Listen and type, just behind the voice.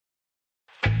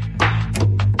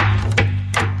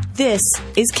This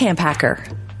is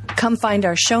CampHacker. Come find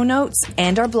our show notes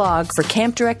and our blog for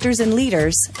camp directors and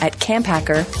leaders at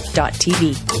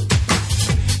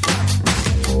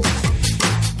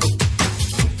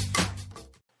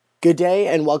camphacker.tv. Good day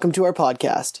and welcome to our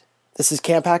podcast. This is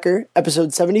CampHacker,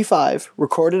 episode 75,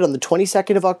 recorded on the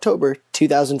 22nd of October,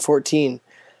 2014.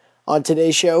 On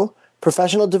today's show,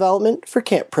 professional development for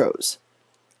CampPros.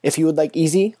 If you would like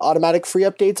easy, automatic free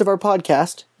updates of our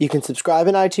podcast, you can subscribe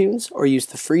in iTunes or use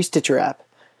the free Stitcher app.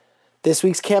 This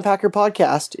week's CampHacker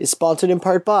podcast is sponsored in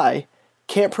part by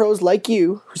CampPros like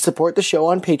you who support the show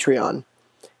on Patreon.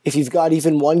 If you've got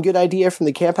even one good idea from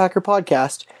the CampHacker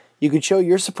podcast, you could show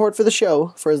your support for the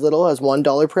show for as little as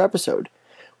 $1 per episode.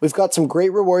 We've got some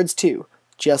great rewards too,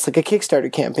 just like a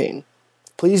Kickstarter campaign.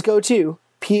 Please go to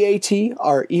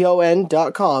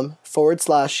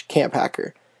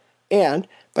patreon.com/CampHacker. And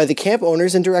by the Camp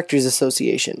Owners and Directors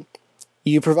Association.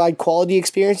 You provide quality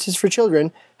experiences for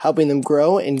children, helping them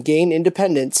grow and gain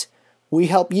independence. We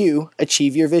help you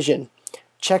achieve your vision.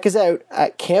 Check us out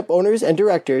at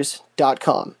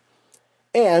campownersanddirectors.com.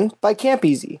 And by Camp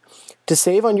Easy. To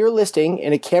save on your listing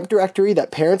in a camp directory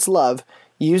that parents love,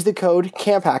 use the code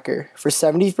CampHacker for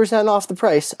 70% off the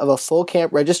price of a full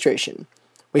camp registration.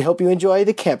 We hope you enjoy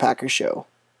the CampHacker Show.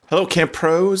 Hello, Camp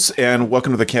Pros, and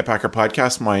welcome to the CampHacker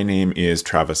podcast. My name is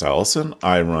Travis Allison.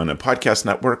 I run a podcast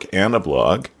network and a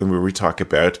blog where we talk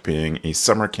about being a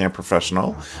summer camp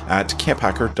professional at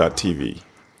camphacker.tv.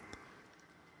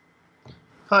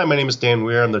 Hi, my name is Dan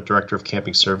Weir. I'm the Director of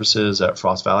Camping Services at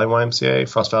Frost Valley YMCA.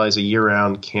 Frost Valley is a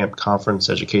year-round camp conference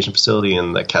education facility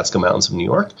in the Catskill Mountains of New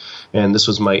York, and this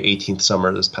was my 18th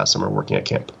summer this past summer working at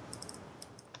camp.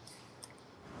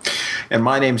 And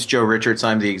my name's Joe Richards.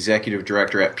 I'm the Executive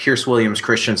Director at Pierce Williams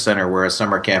Christian Center. We're a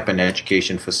summer camp and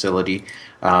education facility.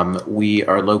 We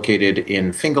are located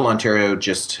in Fingal, Ontario,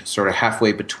 just sort of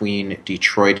halfway between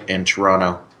Detroit and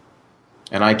Toronto.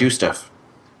 And I do stuff.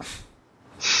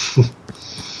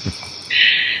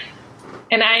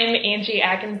 And I'm Ange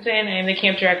Atkinson. I'm the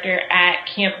Camp Director at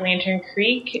Camp Lantern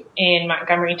Creek in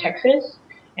Montgomery, Texas.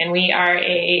 And we are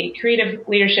a creative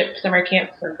leadership summer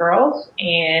camp for girls.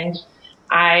 And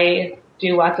I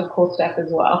do lots of cool stuff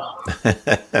as well.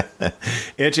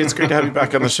 Angie, it's great to have you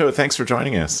back on the show. Thanks for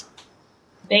joining us.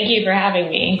 Thank you for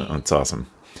having me. Oh, that's awesome.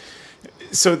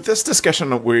 So this discussion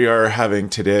that we are having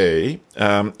today,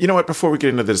 you know what, before we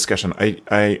get into the discussion,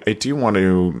 I do want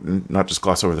to not just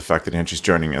gloss over the fact that Angie's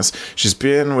joining us. She's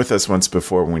been with us once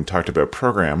before when we talked about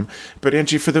program. But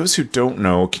Angie, for those who don't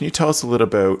know, can you tell us a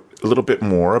little bit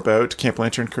more about Camp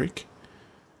Lantern Creek?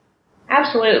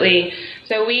 Absolutely.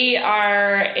 So we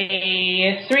are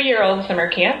a 3-year-old summer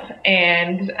camp,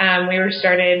 and we were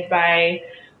started by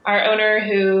our owner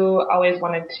who always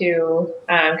wanted to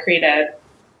create a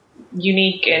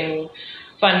unique and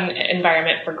fun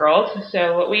environment for girls.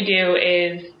 So what we do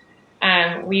is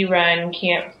we run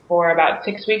camp for about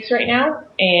 6 weeks right now,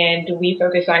 and we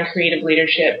focus on creative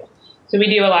leadership. So we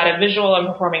do a lot of visual and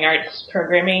performing arts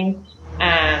programming.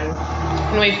 And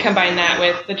we've combined that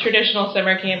with the traditional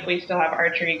summer camp. We still have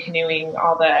archery, canoeing,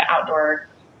 all the outdoor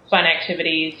fun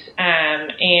activities.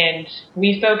 And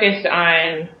we focus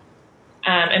on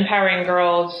empowering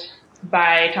girls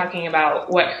by talking about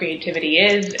what creativity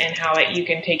is and how you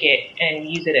can take it and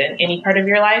use it in any part of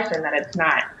your life, and that it's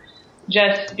not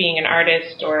just being an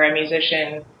artist or a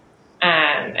musician,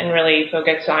 and really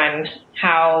focus on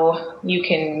how you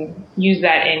can use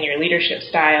that in your leadership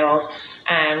style.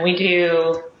 We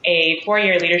do a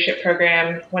 4-year leadership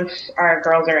program once our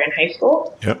girls are in high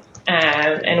school. Yep.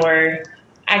 And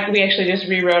we actually just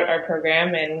rewrote our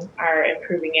program and are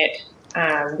improving it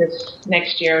this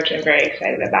next year, which I'm very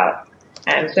excited about.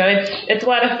 So it's a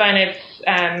lot of fun. It's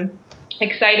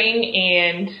exciting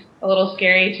and a little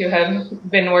scary to have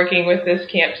been working with this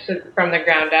camp from the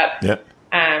ground up. Yep.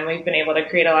 We've been able to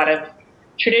create a lot of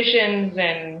traditions,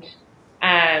 and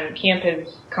camp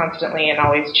is constantly and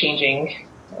always changing.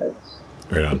 So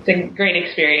it's a great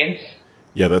experience.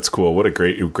 Yeah, that's cool. What a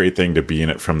great thing to be in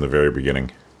it from the very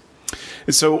beginning.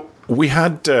 So we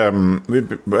had I've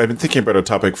been thinking about a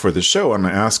topic for the show, and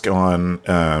I ask on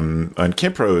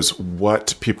CampPros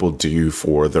what people do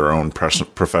for their own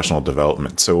professional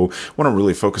development. So I want to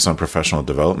really focus on professional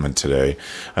development today.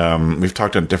 We've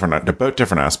talked about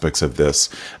different aspects of this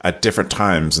at different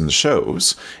times in the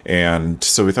shows, and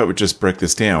so we thought we'd just break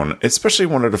this down. Especially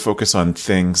wanted to focus on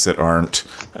things that aren't,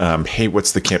 hey,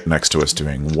 what's the camp next to us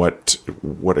doing? What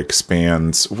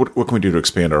expands? What can we do to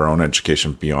expand our own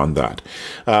education beyond that?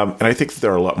 And I think that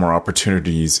there are a lot more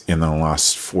opportunities in the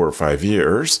last 4 or 5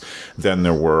 years than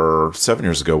there were 7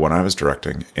 years ago when I was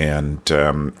directing. And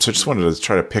so I just wanted to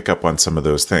try to pick up on some of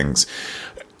those things.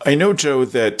 I know, Joe,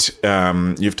 that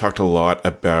you've talked a lot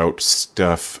about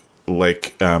stuff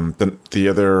like the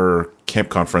other camp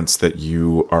conference that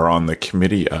you are on the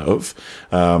committee of.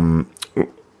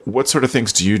 What sort of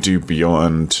things do you do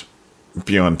beyond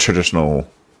traditional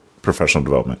professional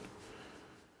development?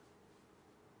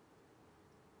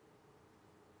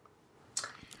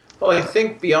 Well, I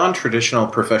think beyond traditional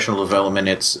professional development,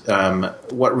 it's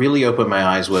what really opened my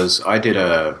eyes was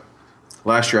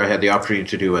last year I had the opportunity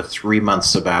to do a 3-month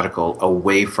sabbatical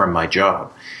away from my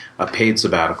job, a paid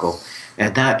sabbatical.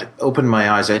 And that opened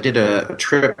my eyes. I did a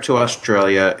trip to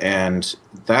Australia, and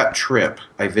that trip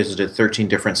I visited 13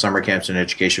 different summer camps and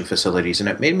education facilities. And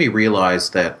it made me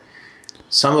realize that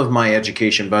some of my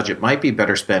education budget might be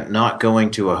better spent not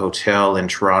going to a hotel in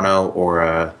Toronto or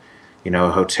a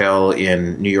hotel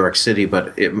in New York City,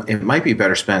 but it might be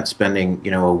better spent spending,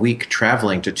 a week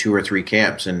traveling to 2 or 3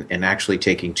 camps and actually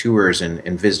taking tours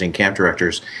and visiting camp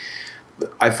directors.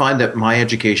 I find that my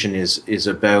education is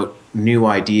about new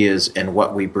ideas and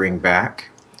what we bring back.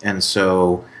 And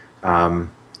so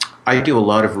I do a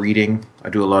lot of reading. I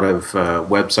do a lot of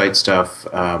website stuff.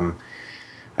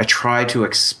 I try to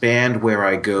expand where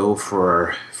I go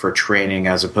for training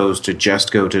as opposed to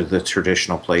just go to the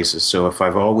traditional places. So if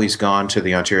I've always gone to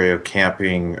the Ontario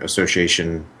Camping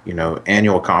Association,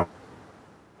 annual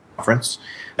conference,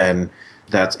 and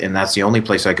that's the only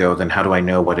place I go, then how do I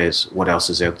know what else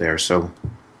is out there? So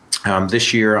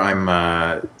this year I'm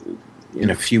in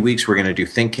a few weeks we're going to do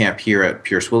Think Camp here at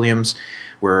Pierce Williams,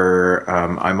 where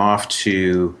I'm off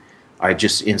to.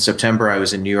 In September, I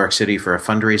was in New York City for a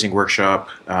fundraising workshop,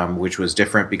 which was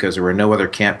different because there were no other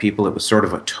camp people. It was sort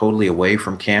of totally away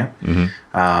from camp.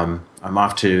 Mm-hmm. I'm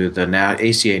off to the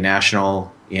ACA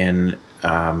National in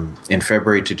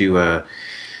February to do a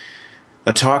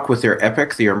talk with their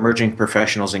EPIC, the Emerging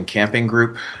Professionals in Camping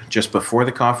group, just before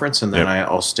the conference, and then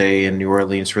I'll stay in New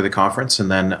Orleans for the conference,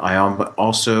 and then I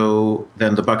also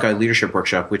the Buckeye Leadership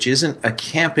Workshop, which isn't a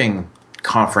camping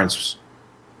conference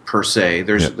per se.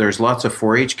 There's lots of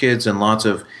 4-H kids and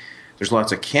there's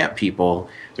lots of camp people.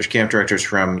 There's camp directors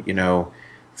from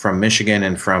Michigan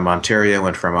and from Ontario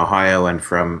and from Ohio and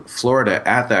from Florida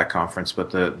at that conference,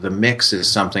 but the mix is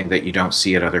something that you don't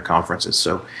see at other conferences.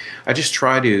 So I just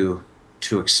try to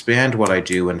expand what I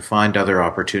do and find other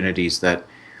opportunities that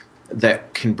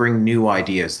can bring new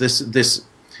ideas. This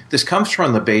comes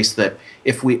from the base that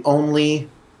if we only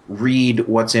read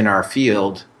what's in our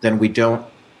field, then we don't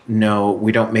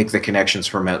make the connections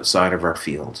from outside of our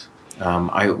field.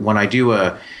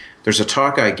 There's a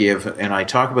talk I give, and I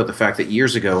talk about the fact that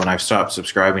years ago when I stopped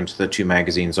subscribing to the 2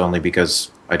 magazines only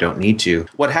because I don't need to,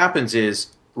 what happens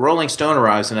is Rolling Stone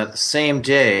arrives, and at the same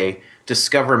day,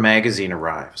 Discover magazine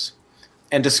arrives.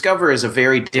 And Discover is a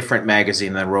very different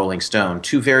magazine than Rolling Stone.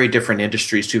 2 very different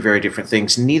industries, 2 very different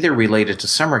things, neither related to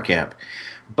summer camp.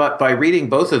 But by reading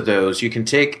both of those, you can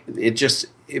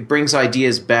it brings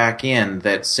ideas back in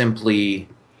that simply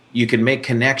you can make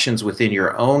connections within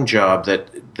your own job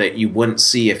that you wouldn't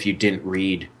see if you didn't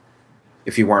read,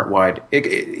 if you weren't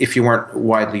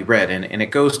widely read. And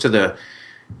it goes to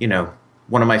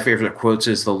one of my favorite quotes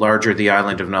is, the larger the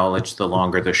island of knowledge, the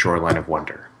longer the shoreline of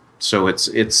wonder. So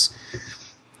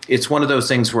it's one of those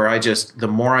things where the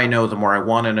more I know, the more I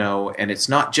want to know. And it's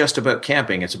not just about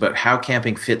camping. It's about how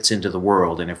camping fits into the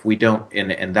world. And if we don't,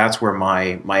 and that's where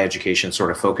my education sort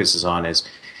of focuses on is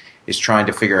trying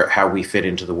to figure out how we fit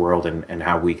into the world and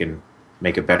how we can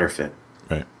make a better fit.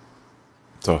 Right.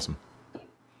 That's awesome.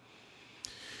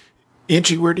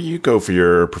 Angie, where do you go for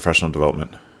your professional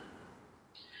development?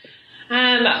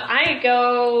 I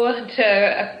go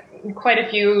to quite a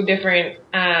few different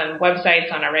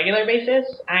websites on a regular basis.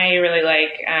 I really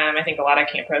like, I think a lot of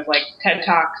CampPros like TED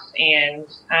Talks, and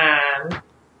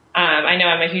I know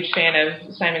I'm a huge fan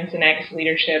of Simon Sinek's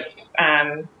leadership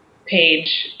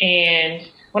page, and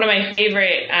one of my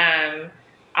favorite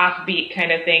offbeat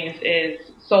kind of things is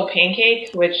Soul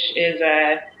Pancake, which is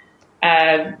a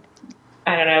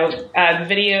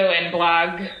video and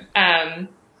blog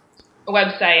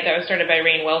website that was started by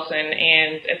Rainn Wilson,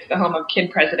 and it's the home of Kid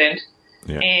President.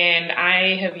 Yeah. And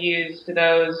I have used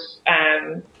those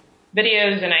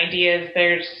videos and ideas.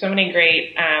 There's so many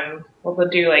great, they'll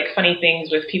do like funny things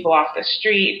with people off the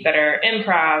street that are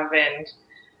improv,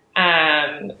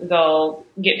 and they'll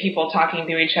get people talking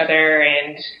to each other.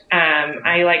 And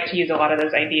I like to use a lot of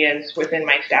those ideas within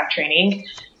my staff training.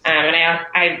 And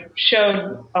I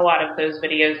showed a lot of those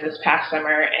videos this past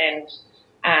summer, and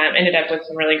ended up with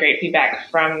some really great feedback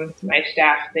from my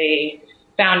staff. They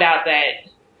found out that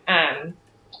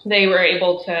they were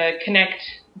able to connect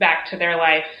back to their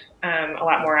life a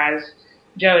lot more, as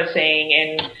Joe is saying,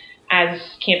 and as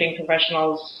camping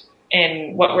professionals,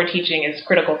 and what we're teaching is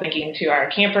critical thinking to our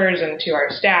campers and to our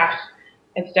staff,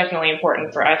 it's definitely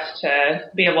important for us to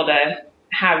be able to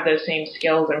have those same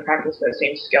skills and practice those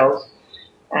same skills.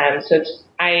 So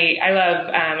I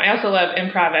also love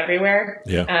improv everywhere.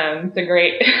 Yeah. It's a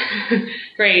great,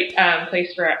 great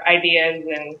place for ideas,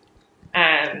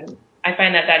 and I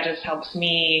find that just helps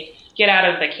me get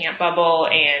out of the camp bubble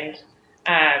and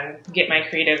get my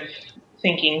creative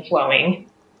thinking flowing.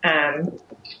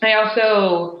 I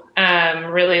also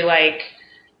really like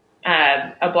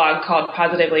a blog called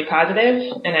Positively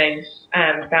Positive, and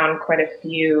I've found quite a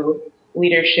few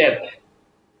leadership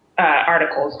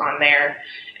articles on there.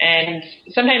 And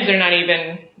sometimes they're not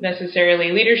even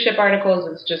necessarily leadership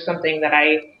articles. It's just something that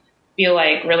I feel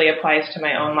like really applies to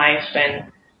my own life,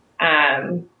 and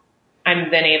I'm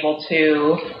then able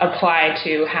to apply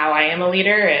to how I am a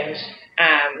leader and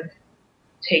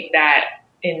take that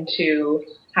into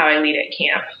how I lead at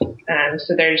camp.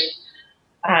 So there's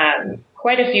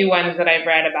quite a few ones that I've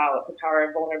read about the power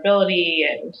of vulnerability,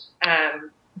 and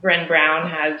Bren Brown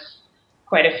has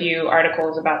quite a few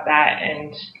articles about that,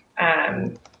 and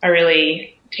I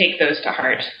really take those to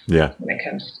heart. Yeah. When it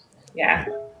comes, yeah.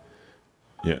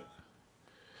 Yeah.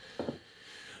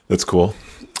 That's cool.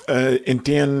 And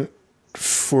Dan,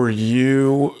 for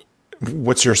you,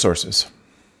 what's your sources?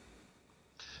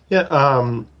 Yeah,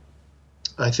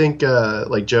 I think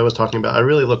like Joe was talking about, I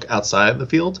really look outside the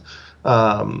field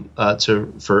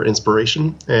for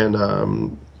inspiration, and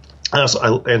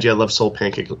Angie, I love Soul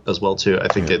Pancake as well too. I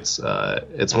think it's one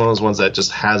of those ones that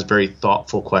just has very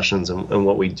thoughtful questions, and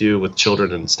what we do with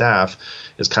children and staff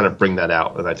is kind of bring that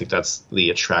out, and I think that's the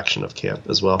attraction of camp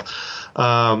as well.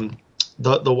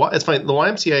 It's funny. The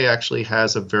YMCA actually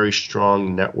has a very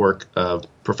strong network of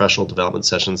professional development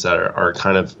sessions that are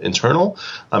kind of internal.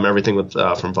 Everything with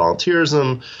from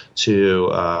volunteerism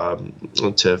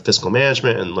to fiscal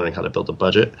management and learning how to build a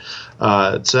budget.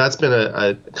 So that's been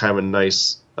a kind of a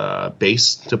nice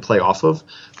base to play off of.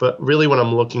 But really, when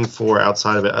I'm looking for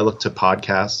outside of it, I look to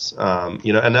podcasts.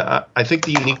 And I think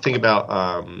the unique thing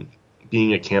about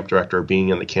being a camp director, being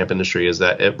in the camp industry, is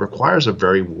that it requires a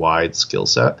very wide skill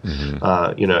set.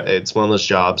 Mm-hmm. It's one of those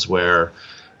jobs where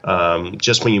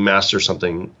just when you master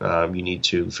something, you need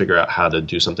to figure out how to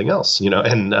do something else,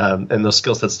 and those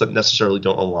skill sets that necessarily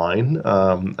don't align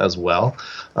as well.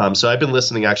 So I've been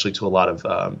listening actually to a lot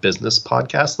of business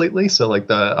podcasts lately. So like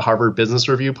the Harvard Business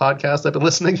Review podcast I've been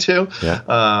listening to.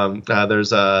 Yeah.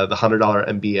 There's the $100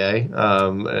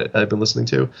 MBA I've been listening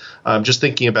to. Just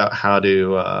thinking about how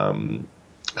to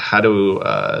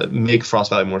make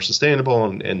Frost Valley more sustainable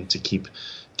and to keep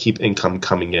income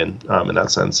coming in that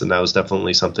sense. And that was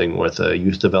definitely something with a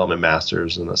youth development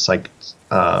master's and a psych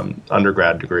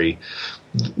undergrad degree.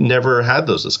 Never had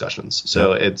those discussions.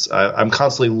 So I'm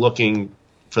constantly looking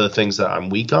for the things that I'm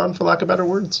weak on, for lack of better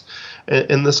words,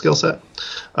 in the skill set.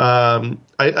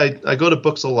 I go to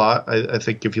books a lot. I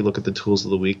think if you look at the tools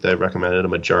of the week that I recommended, a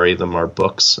majority of them are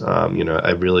books.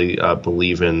 I really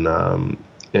believe in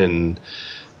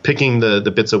picking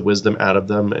the bits of wisdom out of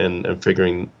them and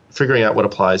figuring out what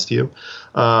applies to you.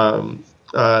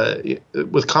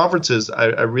 With conferences,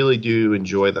 I really do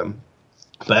enjoy them.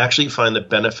 But I actually find the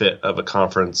benefit of a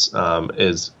conference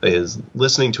is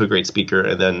listening to a great speaker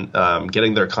and then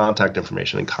getting their contact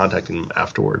information and contacting them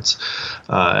afterwards.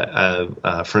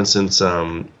 For instance,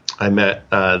 I met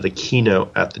the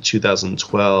keynote at the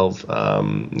 2012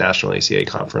 National ACA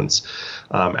conference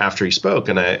after he spoke,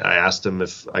 and I asked him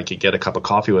if I could get a cup of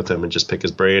coffee with him and just pick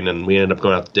his brain, and we ended up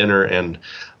going out to dinner, and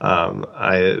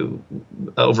on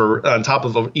top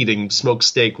of eating smoked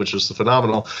steak, which was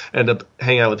phenomenal, ended up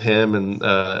hanging out with him and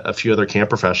a few other camp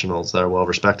professionals that are well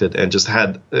respected, and just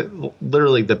had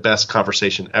literally the best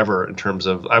conversation ever in terms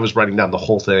of, I was writing down the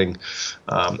whole thing.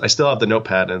 I still have the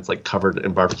notepad, and it's like covered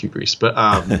in barbecue grease, but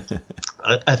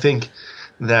I think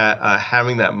that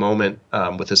having that moment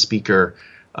with a speaker,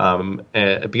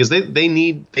 because they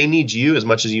need you as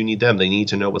much as you need them. They need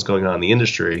to know what's going on in the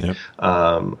industry. Yep.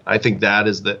 I think that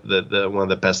is the one of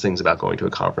the best things about going to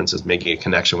a conference, is making a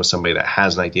connection with somebody that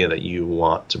has an idea that you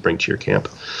want to bring to your camp.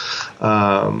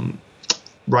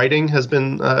 Writing has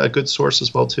been a good source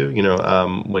as well too.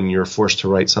 When you're forced to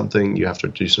write something, you have to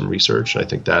do some research. I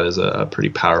think that is a pretty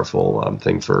powerful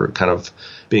thing for kind of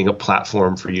being a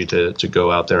platform for you to go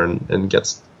out there and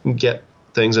get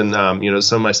things. And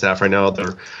some of my staff right now,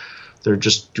 they're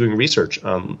just doing research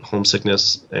on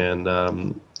homesickness and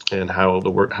how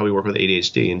we work with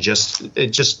ADHD, and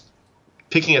just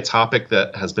picking a topic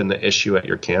that has been the issue at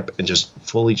your camp and just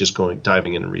fully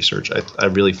diving into research. I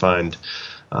really find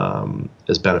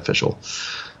is beneficial.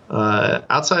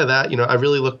 Outside of that, I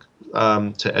really look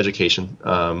to education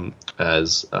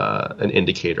as an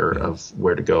indicator of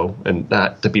where to go and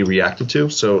not to be reactive to.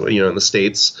 So, in the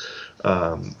States,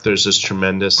 there's this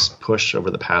tremendous push over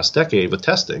the past decade with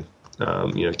testing.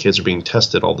 Kids are being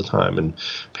tested all the time, and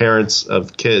parents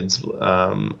of kids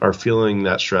are feeling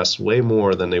that stress way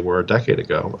more than they were a decade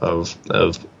ago.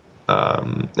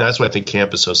 That's why I think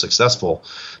camp is so successful,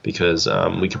 because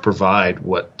we can provide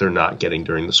what they're not getting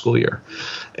during the school year,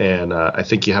 and I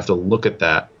think you have to look at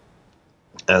that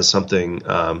as something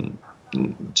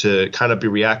to kind of be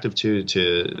reactive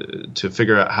to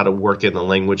figure out how to work in the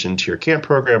language into your camp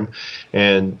program,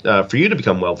 and for you to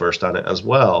become well versed on it as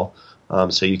well.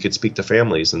 So you could speak to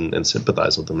families and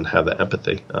sympathize with them and have that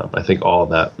empathy. I think all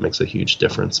of that makes a huge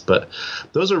difference. But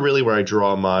those are really where I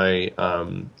draw my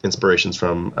inspirations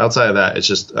from. Outside of that, it's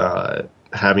just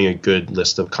having a good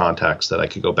list of contacts that I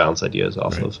could go bounce ideas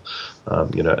off of.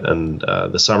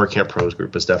 The Summer Camp Pros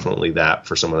group is definitely that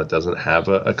for someone that doesn't have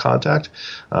a contact.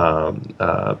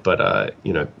 But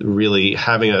really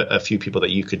having a few people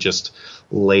that you could just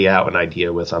lay out an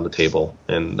idea with on the table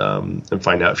and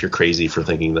find out if you're crazy for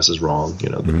thinking this is wrong,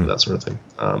 that sort of thing.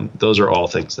 Those are all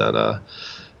things that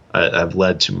have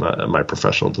led to my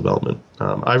professional development.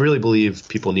 I really believe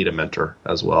people need a mentor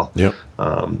as well. Yep.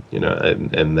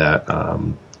 And that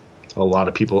a lot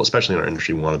of people, especially in our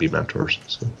industry, want to be mentors.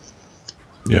 So.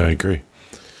 Yeah, I agree.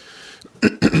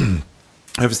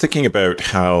 I was thinking about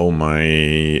how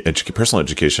my personal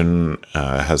education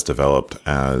has developed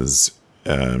as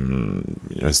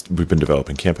we've been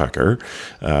developing CampHacker.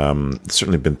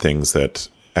 Certainly been things that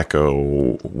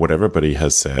echo what everybody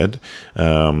has said.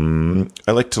 I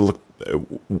like to look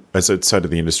as outside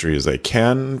of the industry as I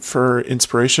can for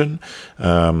inspiration.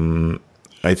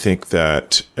 I think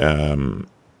that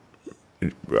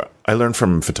I learn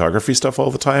from photography stuff all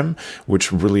the time,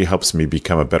 which really helps me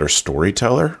become a better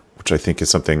storyteller, which I think is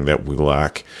something that we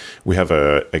lack. We have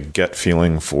a gut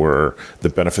feeling for the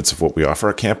benefits of what we offer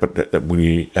at camp, but that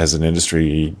we, as an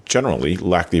industry, generally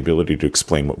lack the ability to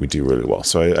explain what we do really well.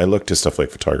 So I look to stuff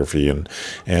like photography and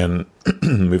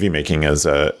movie making as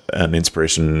an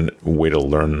inspiration way to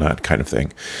learn that kind of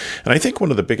thing. And I think one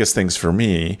of the biggest things for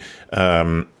me,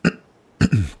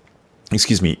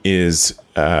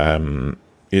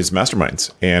 is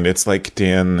masterminds. And it's like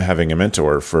Dan having a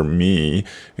mentor. For me,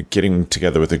 getting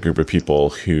together with a group of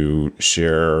people who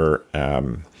share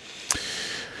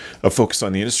a focus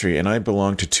on the industry. And I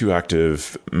belong to 2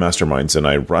 active masterminds, and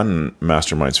I run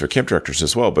masterminds for camp directors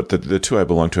as well. But the 2 I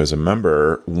belong to as a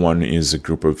member, one is a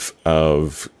group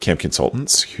of camp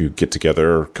consultants who get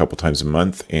together a couple times a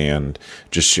month and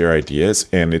just share ideas.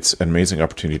 And it's an amazing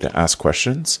opportunity to ask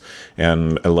questions.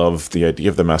 And I love the idea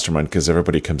of the mastermind because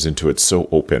everybody comes into it so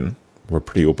open. We're a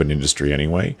pretty open industry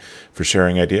anyway for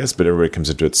sharing ideas, but everybody comes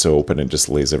into it so open and just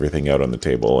lays everything out on the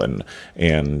table and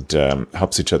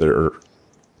helps each other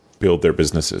build their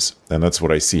businesses. And that's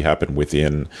what I see happen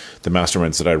within the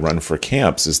masterminds that I run for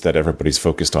camps, is that everybody's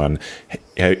focused on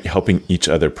helping each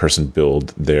other person build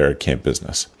their camp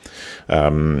business.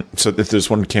 So if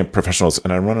there's one Camp Professionals,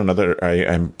 and I run another,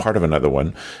 I'm part of another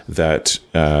one that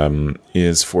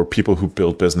is for people who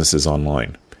build businesses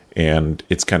online. And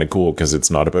it's kind of cool because it's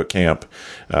not about camp,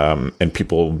 and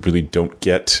people really don't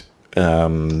get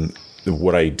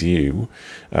what I do.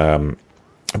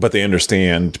 But they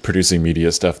understand producing media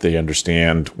stuff. They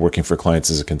understand working for clients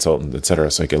as a consultant, et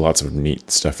cetera. So I get lots of neat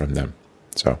stuff from them.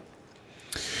 So,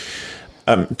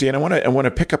 Dan, I want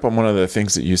to pick up on one of the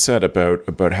things that you said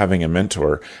about having a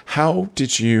mentor. How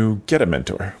did you get a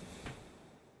mentor?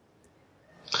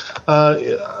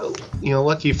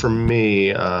 Lucky for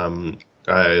me,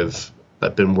 I've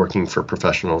been working for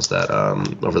professionals that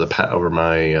over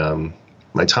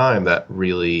my time that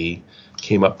really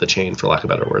came up the chain, for lack of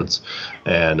better words.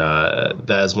 And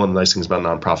that is one of the nice things about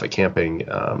nonprofit camping.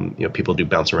 People do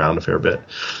bounce around a fair bit.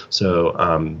 So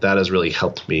that has really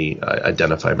helped me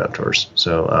identify mentors.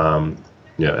 So,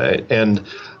 and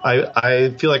I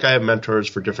feel like I have mentors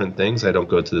for different things. I don't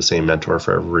go to the same mentor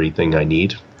for everything I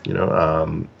need.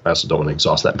 I also don't want to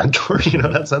exhaust that mentor, in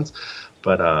that sense.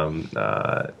 But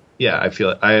I feel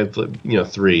like I have,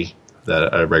 3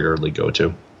 that I regularly go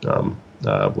to.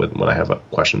 When I have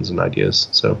questions and ideas.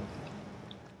 So,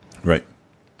 right.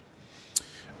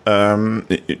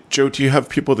 Joe, do you have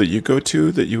people that you go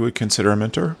to that you would consider a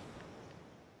mentor?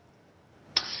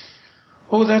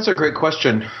 Oh, that's a great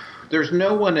question. There's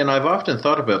no one, and I've often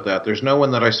thought about that. There's no one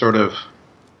that I sort of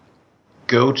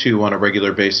go to on a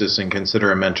regular basis and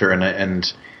consider a mentor,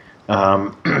 and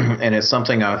it's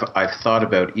something I've thought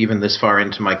about even this far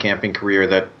into my camping career,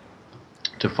 that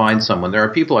to find someone. There are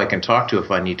people I can talk to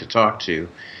if I need to talk to.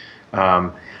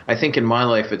 I I think in my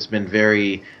life it's been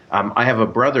very. I have a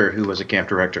brother who was a camp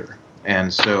director,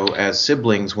 and so as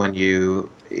siblings,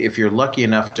 if you're lucky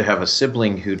enough to have a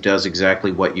sibling who does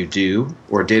exactly what you do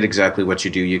or did exactly what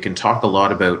you do, you can talk a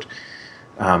lot about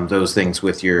those things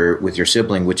with your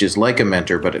sibling, which is like a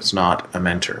mentor, but it's not a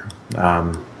mentor.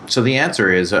 So the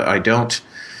answer is I don't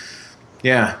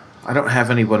have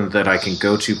anyone that I can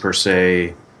go to per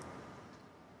se,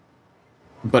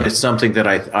 but it's something that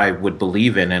I would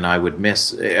believe in and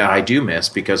I do miss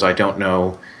because I don't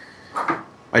know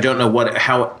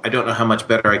how much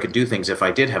better I could do things if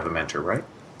I did have a mentor, right?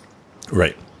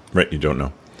 Right. You don't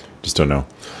know. Just don't know.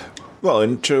 Well,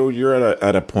 and Joe, you're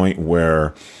at a point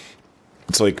where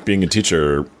it's like being a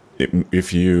teacher.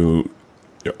 If you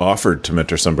offered to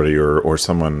mentor somebody or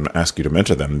someone asked you to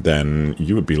mentor them, then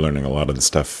you would be learning a lot of the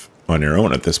stuff on your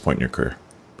own at this point in your career.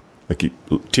 Like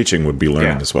teaching would be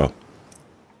learning as well.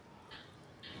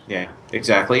 Yeah,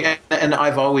 exactly. And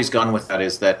I've always gone with that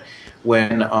is that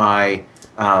when I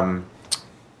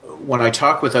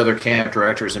talk with other camp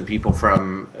directors and people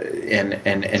from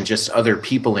and just other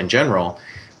people in general,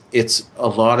 it's a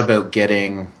lot about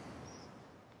getting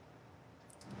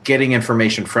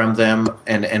information from them.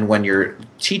 And when you're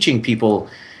teaching people,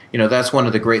 that's one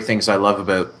of the great things I love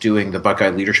about doing the Buckeye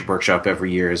Leadership Workshop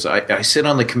every year is I sit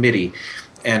on the committee.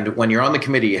 And when you're on the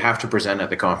committee, you have to present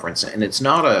at the conference. And it's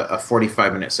not a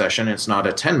 45-minute session. It's not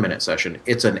a 10-minute session.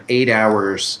 It's 8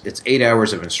 hours. It's 8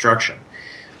 hours of instruction.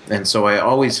 And so I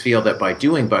always feel that by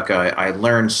doing Buckeye, I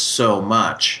learn so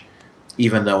much,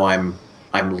 even though I'm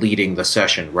leading the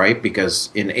session, right? Because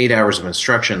in 8 hours of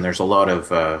instruction, there's a lot of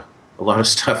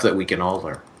stuff that we can all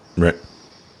learn. Right.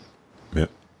 Yeah.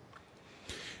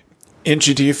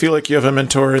 Angie, do you feel like you have a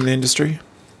mentor in the industry?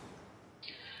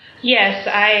 Yes,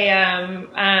 our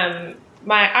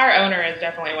owner is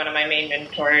definitely one of my main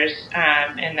mentors,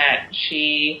 in that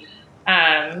she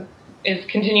is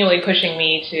continually pushing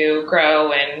me to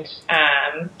grow and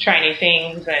try new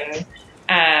things and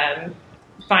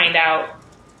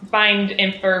find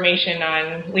information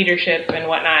on leadership and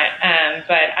whatnot.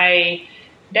 But I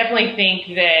definitely think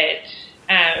that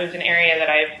it was an area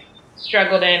that I've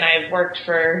struggled in. I've worked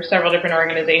for several different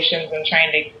organizations and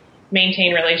trying to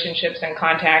maintain relationships and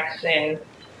contacts, and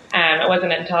it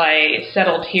wasn't until I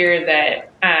settled here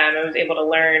that I was able to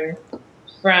learn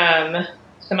from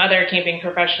some other camping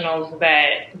professionals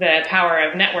that the power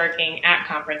of networking at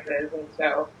conferences, and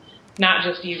so not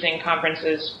just using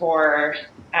conferences for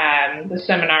the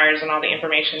seminars and all the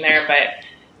information there, but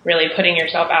really putting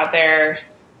yourself out there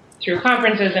through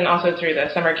conferences and also through the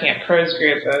Summer Camp Pros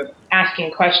group of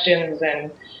asking questions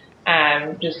and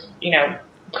just,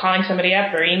 calling somebody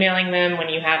up or emailing them when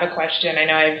you have a question. I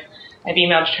know I've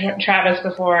emailed Travis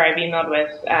before. I've emailed with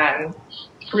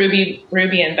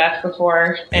Ruby and Beth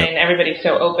before, and everybody's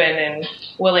so open and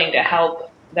willing to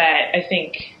help that I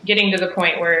think getting to the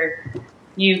point where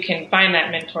you can find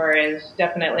that mentor is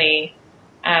definitely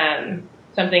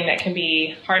something that can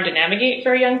be hard to navigate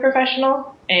for a young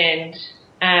professional. And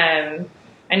I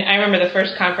remember the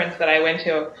first conference that I went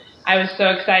to, I was so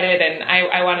excited and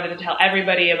I wanted to tell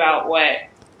everybody about what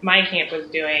my camp was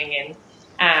doing, and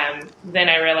then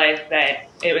I realized that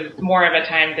it was more of a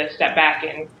time to step back,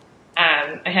 and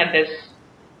I had this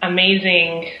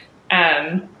amazing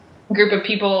group of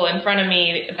people in front of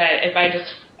me that if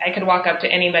I could walk up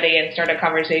to anybody and start a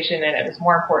conversation, and it was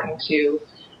more important to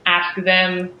ask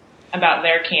them about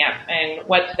their camp and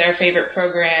what's their favorite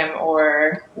program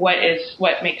or what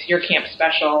makes your camp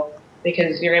special,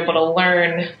 because you're able to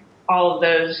learn all of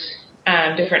those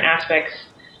different aspects.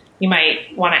 You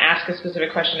might want to ask a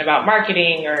specific question about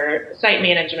marketing or site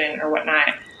management or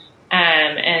whatnot,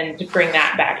 and to bring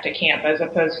that back to camp as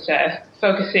opposed to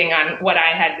focusing on what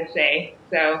I had to say.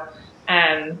 So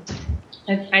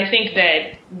I think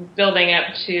that building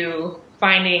up to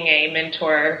finding a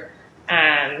mentor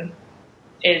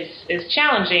is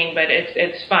challenging, but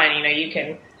it's fun. You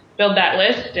can build that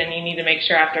list, and you need to make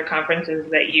sure after conferences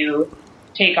that you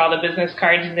take all the business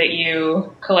cards that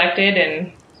you collected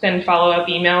and send follow-up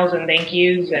emails and thank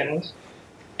yous, and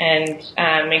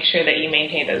make sure that you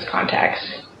maintain those contacts.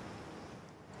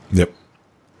 Yep.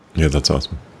 Yeah, that's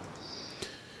awesome.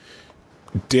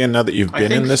 Dan, now that you've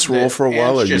been in this role for a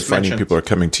while, are you finding people are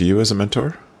coming to you as a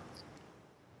mentor?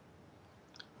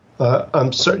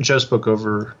 I'm sorry, Joe spoke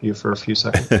over you for a few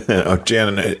seconds.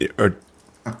 Jan,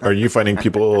 are you finding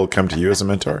people come to you as a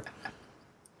mentor?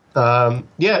 I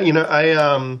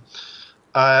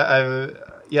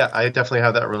definitely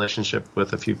have that relationship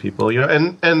with a few people,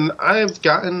 and I've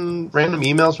gotten random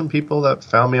emails from people that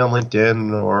found me on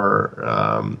LinkedIn, or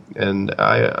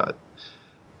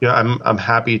I'm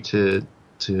happy to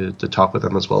to talk with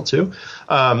them as well too.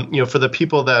 For the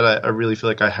people that I really feel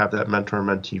like I have that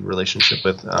mentor-mentee relationship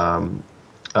with,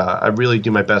 I really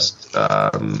do my best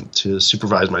to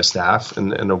supervise my staff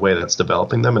in a way that's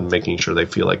developing them and making sure they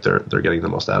feel like they're getting the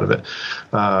most out of it.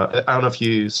 I don't know if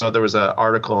you saw, there was an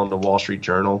article in the Wall Street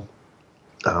Journal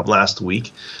last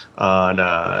week on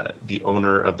the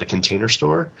owner of the Container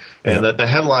Store, and the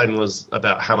headline was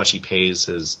about how much he pays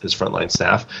his frontline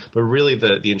staff. But really,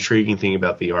 the intriguing thing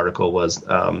about the article was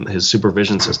his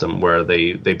supervision system, where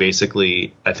they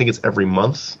basically, I think it's every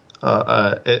month,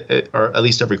 or at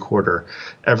least every quarter,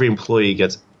 every employee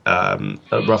gets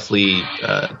roughly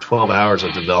 12 hours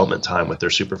of development time with their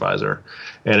supervisor.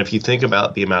 And if you think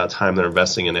about the amount of time they're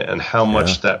investing in it and how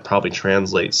much that probably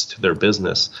translates to their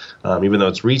business, even though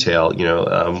it's retail,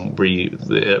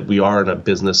 we are in a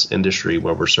business industry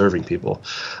where we're serving people.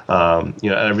 And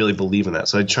I really believe in that.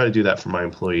 So I try to do that for my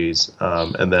employees.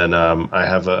 And then I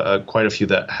have quite a few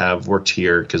that have worked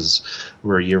here because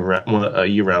we're a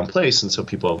year-round place, and so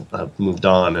people have moved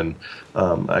on, and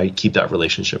I keep that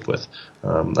relationship with.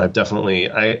 I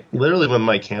literally, when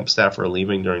my camp staff are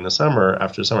leaving during the summer,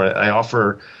 after summer, I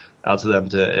offer out to them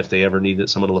if they ever needed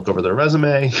someone to look over their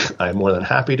resume, I'm more than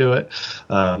happy to it.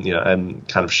 I'm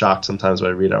kind of shocked sometimes when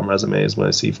I read out resumes when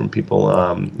I see from people.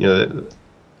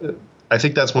 I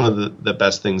think that's one of the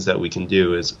best things that we can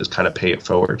do is kind of pay it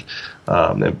forward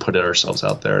and put it ourselves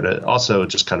out there, and also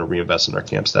just kind of reinvest in our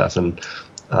camp staff. And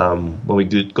when we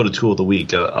go to Tool of the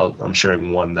Week, I'm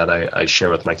sharing one that I share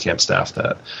with my camp staff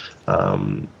that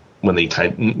when they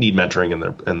kind of need mentoring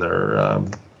in their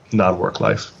non-work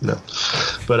life,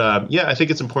 But I think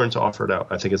it's important to offer it out.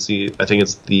 I think it's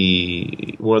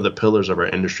the one of the pillars of our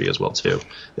industry as well too,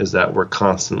 is that we're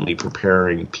constantly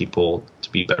preparing people to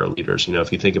be better leaders.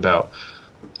 If you think about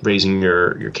raising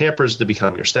your campers to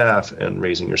become your staff and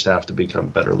raising your staff to become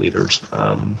better leaders,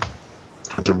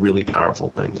 it's a really powerful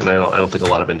thing, and I don't think a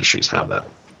lot of industries have that.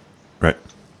 Right.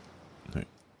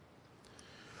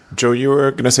 Joe, you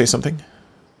were going to say something?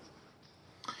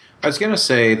 I was going to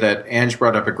say that Ange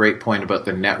brought up a great point about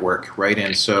the network, right?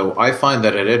 And so I find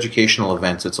that at educational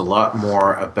events, it's a lot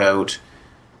more about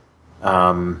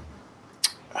the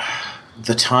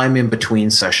time in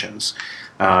between sessions.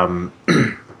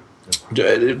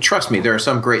 Trust me, there are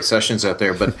some great sessions out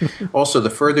there, but also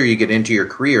the further you get into your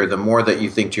career, the more that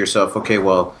you think to yourself, okay,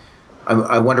 well,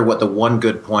 I wonder what the one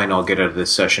good point I'll get out of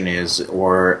this session is,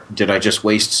 or did I just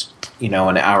waste, an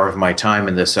hour of my time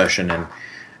in this session?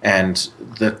 And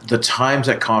the times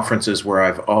at conferences where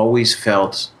I've always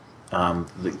felt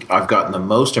I've gotten the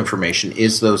most information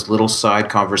is those little side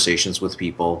conversations with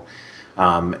people,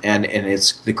 and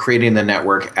it's creating the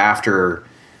network after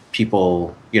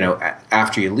people,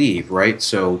 after you leave, right?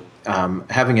 So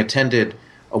having attended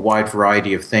a wide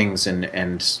variety of things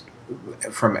and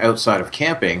from outside of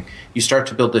camping, you start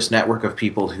to build this network of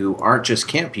people who aren't just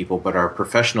camp people, but are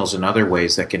professionals in other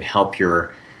ways that can help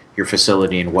your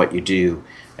facility and what you do.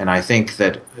 And I think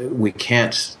that we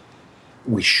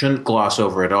shouldn't gloss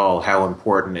over at all how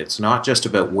important it's not just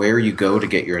about where you go to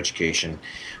get your education,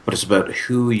 but it's about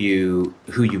who you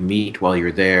meet while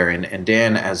you're there. And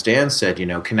Dan, as Dan said,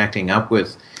 connecting up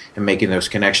with and making those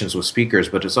connections with speakers,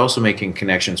 but it's also making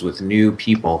connections with new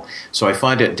people. So I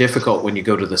find it difficult when you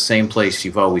go to the same place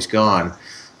you've always gone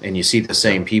and you see the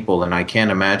same people. And I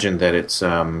can't imagine that it's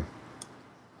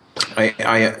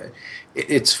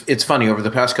It's funny. Over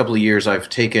the past couple of years, I've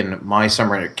taken my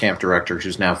summer camp director,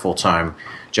 who's now full-time,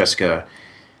 Jessica,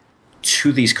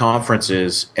 to these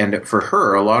conferences. And for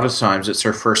her, a lot of times, it's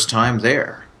her first time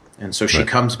there. And so she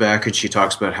comes back and she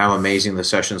talks about how amazing the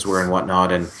sessions were and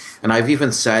whatnot. And I've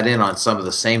even sat in on some of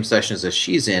the same sessions as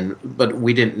she's in, but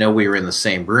we didn't know we were in the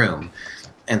same room.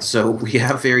 And so we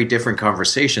have very different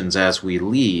conversations as we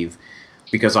leave,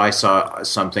 because I saw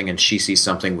something and she sees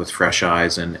something with fresh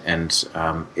eyes, and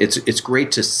it's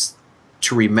great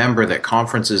to remember that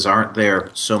conferences aren't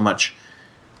there so much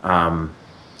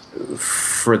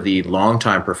for the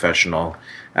long-time professional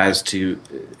as to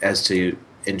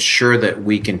ensure that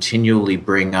we continually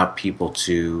bring up people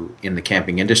in the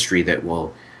camping industry that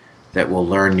will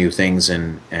learn new things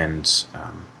and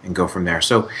go from there.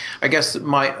 So I guess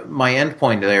my end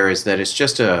point there is that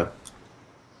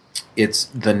it's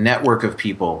the network of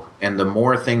people, and the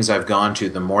more things I've gone to,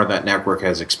 the more that network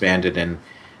has expanded,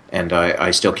 and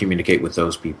I still communicate with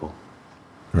those people.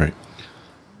 Right.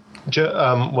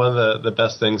 One of the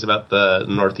best things about the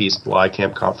Northeast Y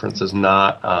Camp Conference is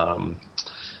not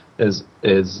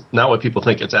what people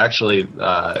think. It's actually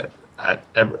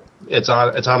it's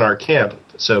on our camp,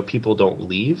 so people don't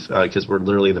leave because we're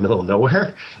literally in the middle of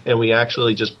nowhere, and we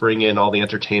actually just bring in all the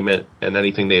entertainment and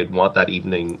anything they'd want that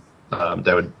evening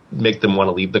that would make them want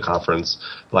to leave the conference,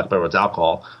 lack of better words,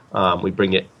 alcohol. We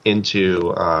bring it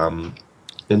into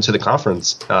the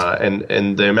conference,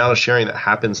 and the amount of sharing that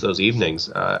happens those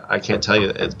evenings, I can't tell you,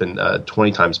 it's been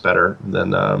 20 times better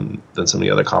than some of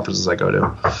the other conferences I go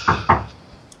to.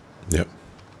 Yep.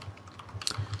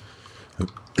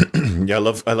 Yeah,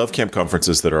 I love camp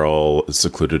conferences that are all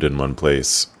secluded in one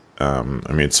place. I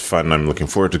mean, it's fun. I'm looking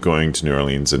forward to going to New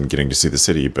Orleans and getting to see the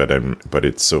city, but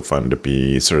it's so fun to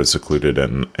be sort of secluded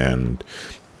and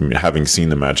having seen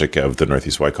the magic of the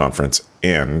Northeast Y Conference,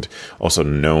 and also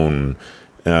known,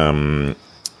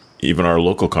 even our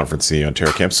local conference, the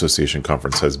Ontario Camp Association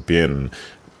conference, has been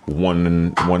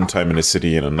one time in a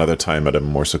city and another time at a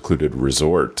more secluded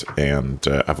resort, and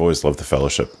I've always loved the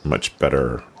fellowship much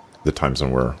better the times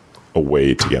when we're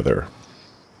away together,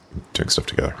 doing stuff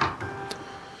together.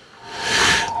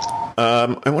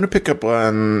 I want to pick up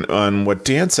on what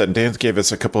Dan said. Dan gave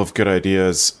us a couple of good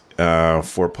ideas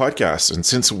for podcasts, and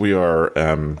since we are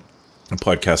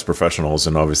podcast professionals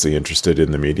and obviously interested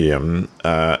in the medium,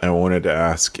 I wanted to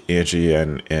ask Angie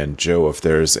and Joe if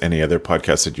there's any other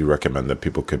podcasts that you recommend that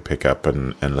people could pick up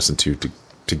and listen to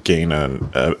gain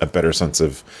a better sense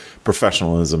of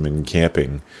professionalism in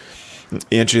camping.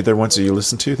 Angie, are there ones that you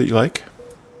listen to that you like?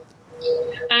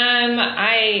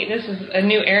 This is a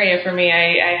new area for me.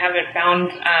 I haven't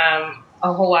found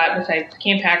a whole lot besides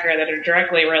CampHacker that are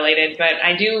directly related, but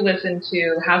I do listen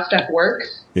to How Stuff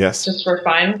Works. Yes. Just for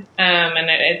fun. And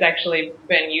it's actually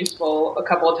been useful a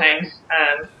couple of times,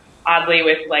 oddly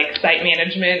with like site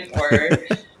management or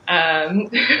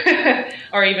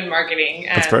or even marketing.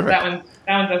 That's perfect. That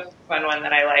one's a fun one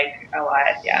that I like a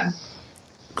lot. Yeah.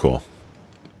 Cool.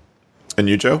 And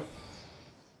you, Joe?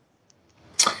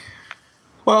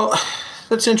 Well,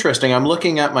 that's interesting. I'm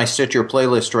looking at my Stitcher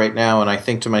playlist right now, and I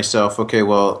think to myself, okay,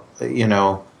 well,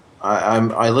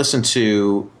 I listen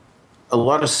to a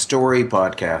lot of story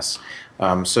podcasts.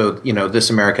 So, This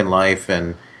American Life,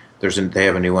 and they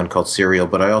have a new one called Serial.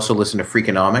 But I also listen to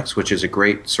Freakonomics, which is a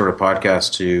great sort of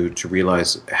podcast to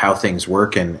realize how things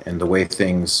work and the way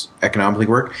things economically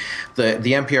work. The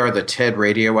NPR, the TED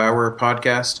Radio Hour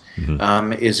podcast,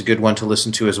 is a good one to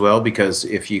listen to as well, because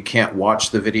if you can't watch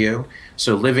the video,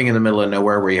 so living in the middle of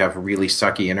nowhere where you have really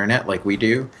sucky internet like we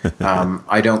do,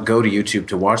 I don't go to YouTube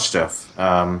to watch stuff.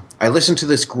 I listen to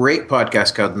this great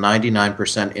podcast called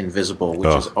 99% Invisible,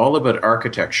 which is all about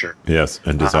architecture. Yes,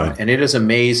 and design. And it is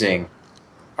amazing.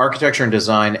 Architecture and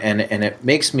design, and it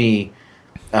makes me,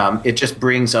 it just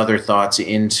brings other thoughts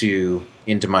into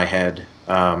my head.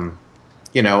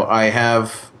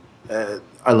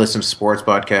 I listen to sports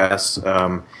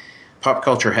podcasts, Pop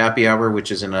Culture Happy Hour,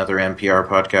 which is another NPR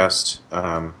podcast,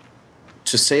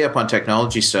 to stay up on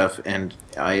technology stuff. And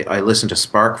I listen to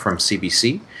Spark from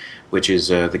CBC, which is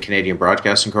the Canadian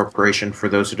Broadcasting Corporation. For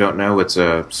those who don't know,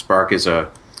 Spark is a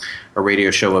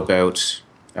radio show about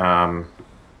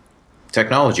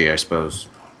technology, I suppose,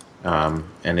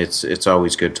 and it's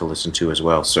always good to listen to as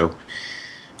well. So,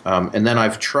 and then I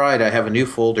have a new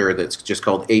folder that's just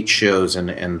called 8 shows,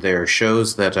 and they're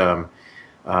shows that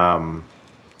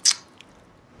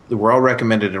were all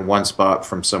recommended in one spot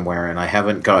from somewhere, and I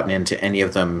haven't gotten into any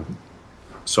of them,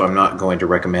 so I'm not going to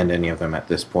recommend any of them at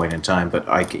this point in time,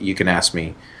 but you can ask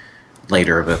me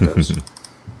later about those.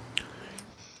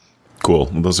 Cool.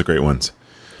 Well, those are great ones.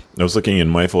 I was looking in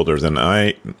my folders, and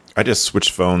I just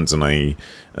switched phones, and I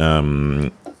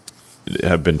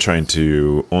have been trying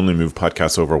to only move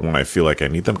podcasts over when I feel like I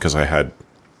need them, because I had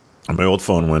on my old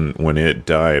phone, when it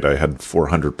died, I had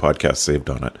 400 podcasts saved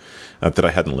on it that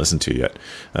I hadn't listened to yet,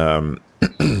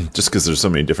 just because there's so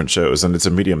many different shows, and it's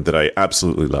a medium that I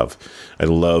absolutely love. I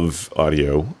love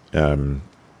audio,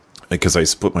 because I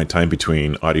split my time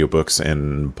between audiobooks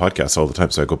and podcasts all the time,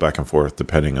 so I go back and forth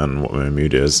depending on what my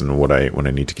mood is and what I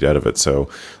need to get out of it. So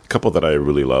a couple that I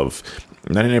really love,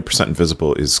 99%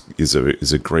 Invisible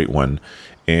is a great one,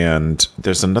 and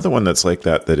there's another one that's like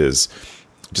that is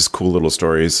just cool little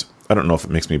stories. I don't know if it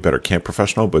makes me a better camp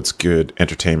professional, but it's good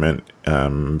entertainment,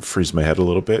 frees my head a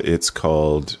little bit. It's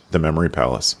called The Memory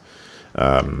Palace.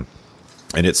 And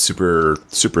it's super,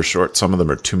 super short. Some of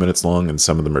them are 2 minutes long and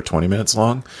some of them are 20 minutes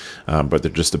long. But they're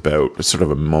just about sort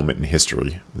of a moment in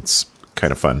history. It's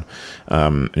kind of fun.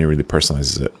 And it really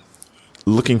personalizes it.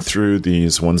 Looking through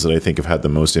these ones that I think have had the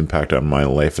most impact on my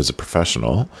life as a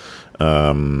professional,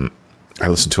 I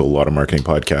listen to a lot of marketing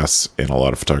podcasts and a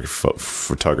lot of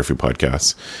photography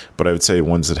podcasts. But I would say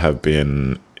ones that have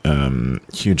been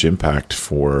huge impact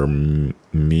for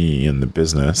me in the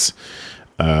business.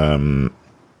 One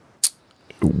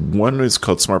is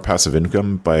called Smart Passive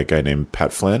Income by a guy named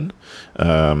Pat Flynn.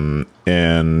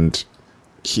 And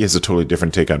he has a totally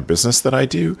different take on business than I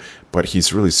do, but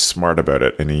he's really smart about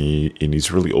it, and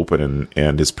he's really open,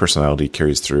 and his personality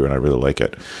carries through, and I really like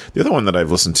it. The other one that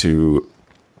I've listened to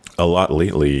a lot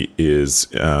lately is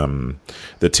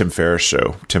the Tim Ferriss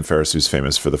show. Tim Ferriss, who's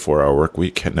famous for the 4-Hour Work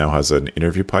Week, now has an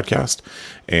interview podcast,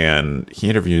 and he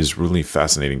interviews really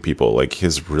fascinating people. Like,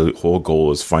 his really whole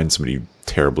goal is find somebody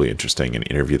terribly interesting and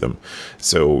interview them.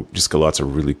 So just get lots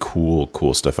of really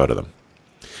cool stuff out of them.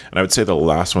 And I would say the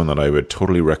last one that I would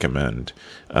totally recommend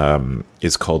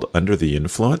is called Under the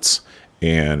Influence.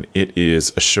 And it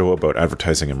is a show about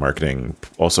advertising and marketing,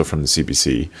 also from the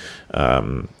CBC.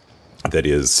 That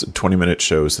is 20-minute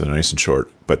shows that are nice and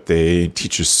short, but they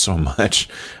teach you so much.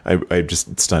 I'm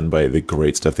just stunned by the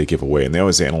great stuff they give away. And they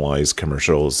always analyze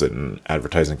commercials and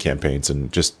advertising campaigns,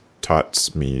 and just taught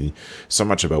me so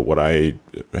much about what I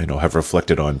have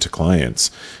reflected on to clients,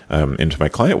 into my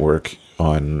client work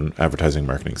on advertising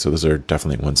marketing. So those are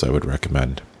definitely ones I would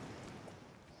recommend.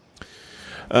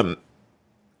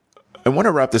 I want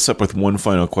to wrap this up with one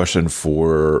final question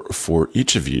for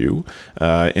each of you.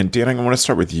 And Dan, I want to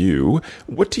start with you.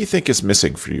 What do you think is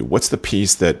missing for you? What's the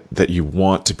piece that you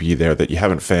want to be there that you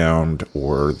haven't found,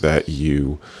 or that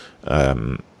you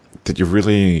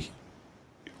really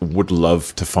would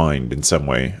love to find in some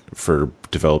way for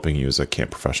developing you as a camp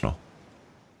professional?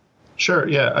 Sure.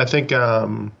 Yeah, I think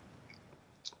I'm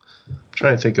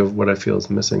trying to think of what I feel is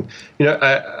missing.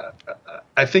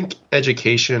 I think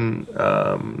education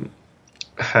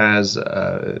has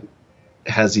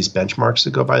these benchmarks to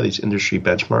go by, these industry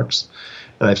benchmarks,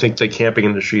 and I think the camping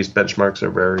industry's benchmarks are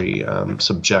very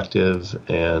subjective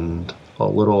and a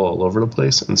little all over the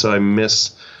place. And so it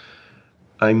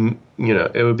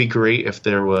would be great if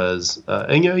there was,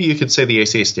 and you could say the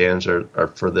ACA standards are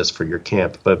for this for your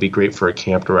camp, but it'd be great for a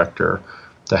camp director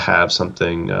to have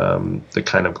something to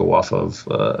kind of go off of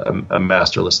a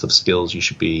master list of skills you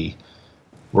should be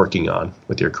working on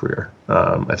with your career.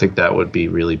 I think that would be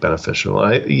really beneficial.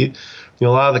 A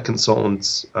lot of the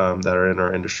consultants that are in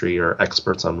our industry are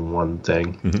experts on one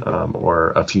thing,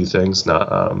 or a few things.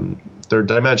 Not they're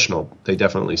dimensional. They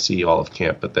definitely see all of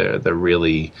camp, but they're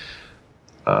really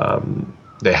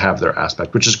they have their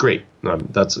aspect, which is great.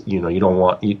 That's you don't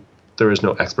want. There is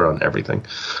no expert on everything,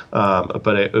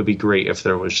 but it would be great if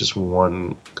there was just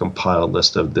one compiled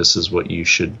list of this is what you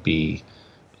should be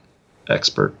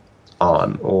expert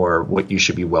on, or what you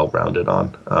should be well-rounded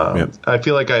on. I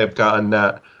feel like I have gotten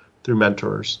that through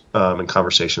mentors and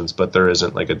conversations, but there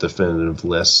isn't like a definitive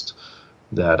list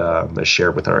that is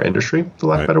shared with our industry, for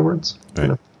lack of better words.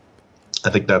 Right. I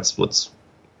think that's what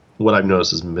I've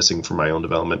noticed is missing for my own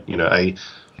development. I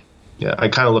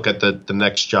kind of look at the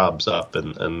next jobs up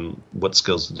and what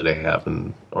skills do they have,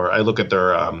 or I look at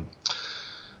their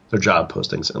job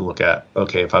postings and look at,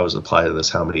 okay, if I was to apply to this,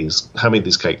 how many of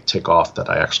these can I tick off that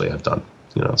I actually have done,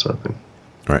 that sort of thing.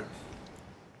 Right.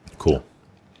 Cool.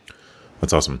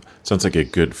 That's awesome. Sounds like a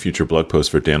good future blog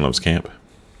post for Dan Loves Camp.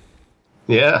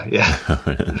 Yeah.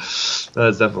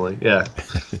 That's definitely, yeah.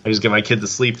 I just get my kid to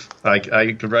sleep. I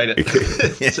could write it.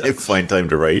 Find time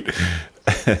to write.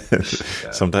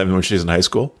 Sometime when she's in high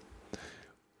school.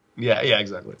 Yeah,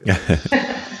 exactly.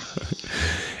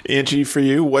 Angie, for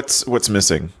you, what's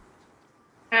missing?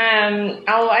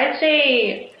 I'd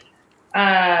say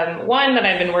one that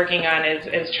I've been working on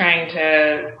is trying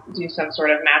to do some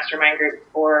sort of mastermind group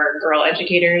for girl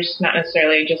educators, not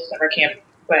necessarily just summer camp,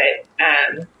 but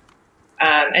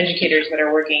educators that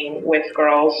are working with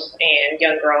girls and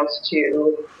young girls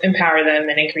to empower them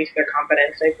and increase their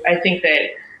confidence. I think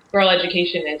that girl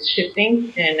education is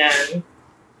shifting, and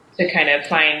to kind of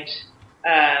find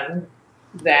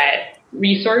that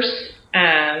resource,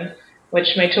 which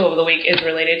my tool of the week is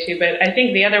related to. But I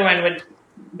think the other one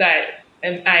that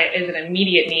is an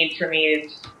immediate need for me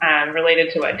is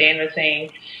related to what Dan was saying,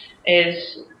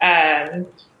 is an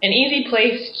easy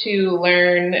place to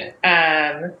learn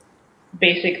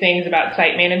basic things about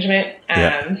site management.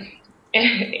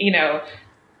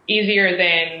 Easier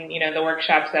than the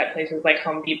workshops at places like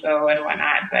Home Depot and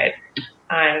whatnot, but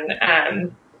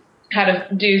on how to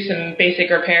do some basic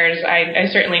repairs. I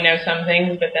certainly know some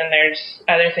things, but then there's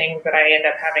other things that I end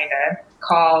up having to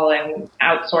call and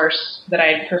outsource that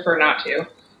I prefer not to.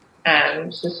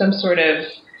 So some sort of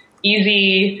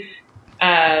easy,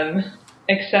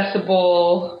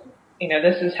 accessible,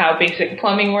 this is how basic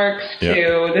plumbing works,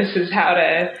 to this is how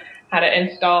to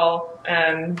install,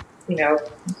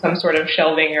 some sort of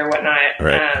shelving or whatnot.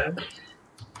 Right.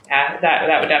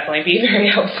 That would definitely be very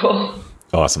helpful.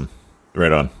 Awesome.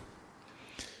 Right on.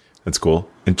 That's cool.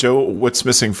 And Joe, what's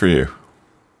missing for you?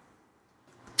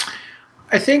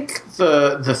 I think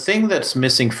the thing that's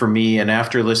missing for me, and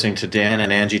after listening to Dan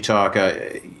and Angie talk,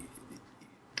 the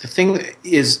thing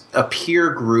is a peer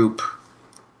group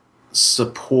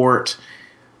support,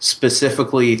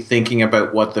 specifically thinking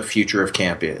about what the future of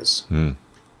camp is.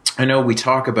 I know we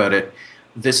talk about it.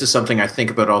 This is something I think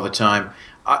about all the time.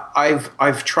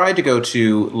 I've tried to go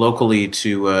to locally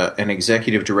to an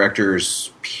executive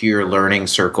director's peer learning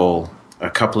circle a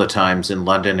couple of times in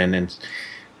London,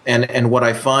 and what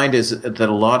I find is that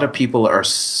a lot of people are,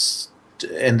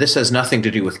 and this has nothing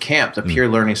to do with camp, the peer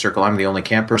learning circle. I'm the only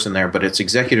camp person there, but it's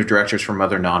executive directors from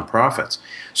other nonprofits.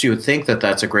 So you would think that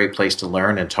that's a great place to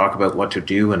learn and talk about what to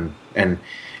do, and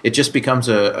it just becomes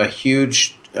a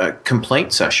huge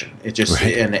complaint session. It just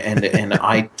right. and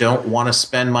I don't want to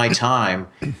spend my time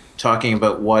talking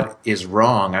about what is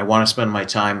wrong. I want to spend my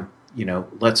time,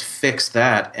 let's fix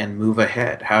that and move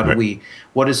ahead. How do we?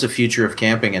 What is the future of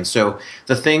camping? And so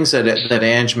the things that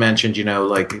Ange mentioned,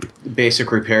 like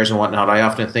basic repairs and whatnot, I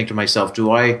often think to myself, do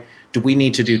we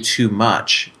need to do too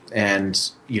much? And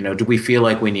do we feel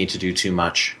like we need to do too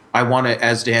much? I want to,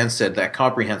 as Dan said, that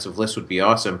comprehensive list would be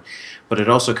awesome, but it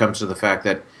also comes to the fact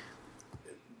that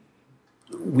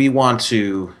we want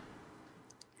to,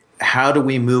 how do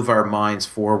we move our minds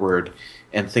forward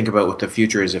and think about what the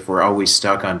future is if we're always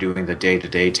stuck on doing the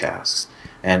day-to-day tasks?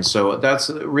 And so that's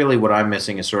really what I'm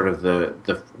missing, is sort of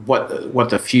what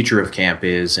the future of camp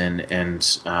is, and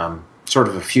sort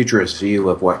of a futurist view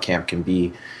of what camp can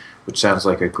be, which sounds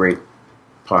like a great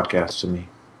podcast to me.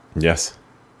 Yes.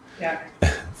 Yeah.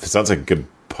 It sounds like a good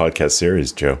podcast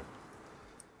series, Joe.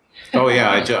 Oh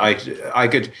yeah, I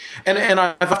could, and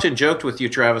I've often joked with you,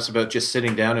 Travis, about just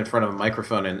sitting down in front of a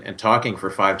microphone and talking for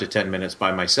 5 to 10 minutes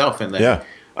by myself, and then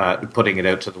putting it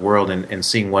out to the world and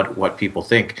seeing what people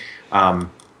think.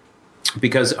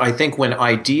 Because I think when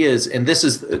ideas, and this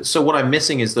is, so what I'm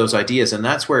missing is those ideas, and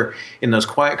that's where in those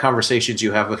quiet conversations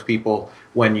you have with people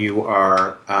when you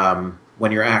are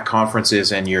when you're at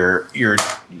conferences and you're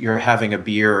having a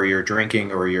beer, or you're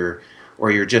drinking, or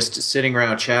you're just sitting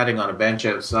around chatting on a bench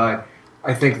outside.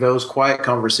 I think those quiet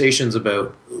conversations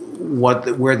about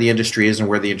where the industry is and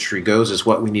where the industry goes is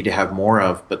what we need to have more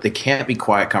of. But they can't be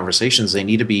quiet conversations. They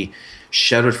need to be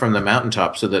shouted from the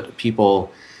mountaintop so that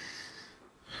people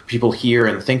hear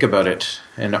and think about it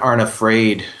and aren't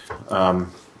afraid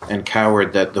and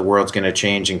coward that the world's going to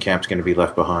change and camp's going to be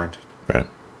left behind. Right.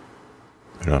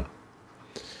 Right on.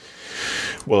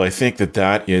 Well, I think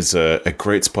that is a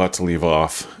great spot to leave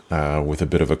off with a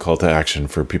bit of a call to action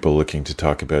for people looking to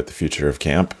talk about the future of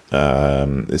camp.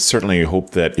 I certainly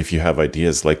hope that if you have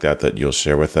ideas like that you'll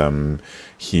share with them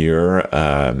here,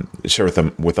 share with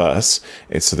them with us,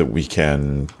 so that we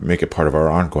can make it part of our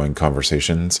ongoing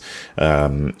conversations.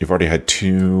 You've already had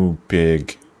 2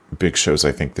 big shows,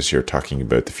 I think, this year talking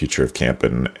about the future of camp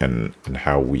and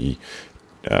how we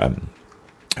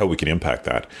can impact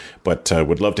that. But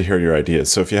would love to hear your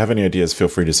ideas. So if you have any ideas, feel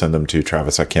free to send them to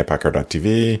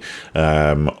Travis@camphacker.tv,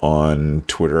 on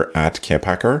Twitter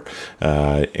 @CampHacker.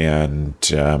 And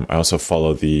I also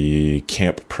follow the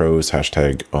CampPros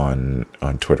hashtag on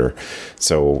Twitter.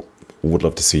 So would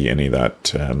love to see any of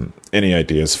that, any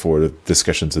ideas for the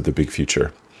discussions of the big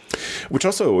future. Which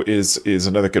also is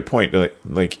another good point.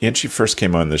 Like Angie first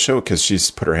came on the show because she's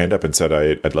put her hand up and said,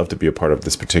 I'd love to be a part of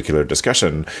this particular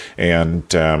discussion. And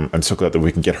I'm so glad that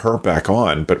we can get her back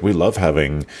on. But we love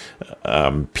having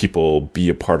people be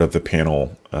a part of the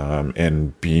panel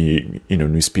and be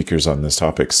new speakers on this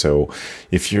topic. So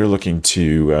if you're looking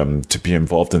to be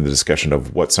involved in the discussion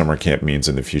of what summer camp means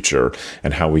in the future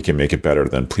and how we can make it better,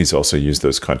 then please also use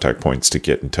those contact points to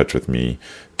get in touch with me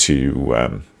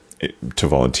to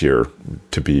volunteer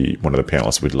to be one of the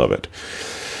panelists. We'd love it.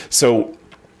 So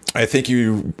I thank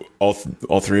you, all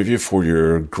 3 of you, for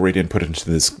your great input into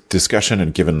this discussion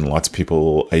and given lots of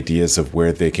people ideas of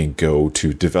where they can go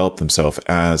to develop themselves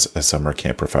as a summer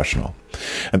camp professional.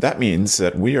 And that means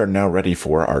that we are now ready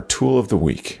for our Tool of the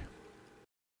Week.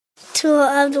 Tool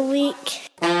of the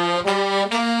Week.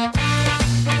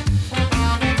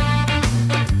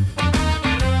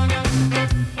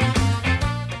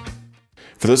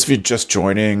 For those of you just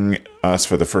joining us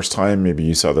for the first time, maybe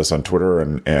you saw this on Twitter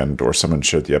and or someone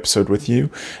shared the episode with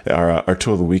you. Our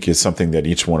Tool of the Week is something that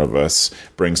each one of us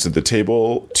brings to the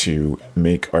table to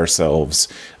make ourselves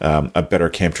a better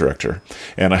camp director.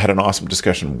 And I had an awesome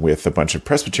discussion with a bunch of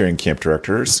Presbyterian camp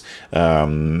directors,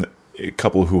 a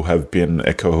couple who have been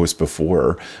a co-host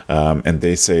before, and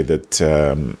they say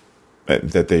that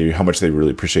how much they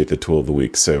really appreciate the Tool of the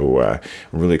Week. So I'm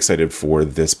really excited for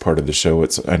this part of the show.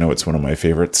 I know it's one of my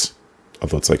favorites.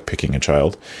 although it's like picking a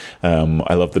child.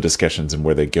 I love the discussions and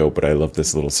where they go, but I love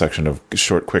this little section of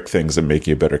short, quick things that make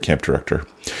you a better camp director.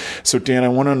 So Dan, I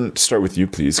want to start with you,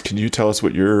 please. Can you tell us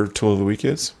what your tool of the week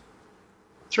is?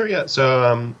 Sure, yeah.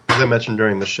 So as I mentioned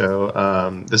during the show,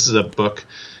 this is a book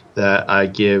that I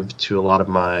give to a lot of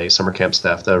my summer camp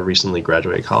staff that have recently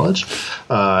graduated college.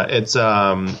 It's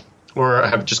or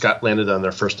have just got landed on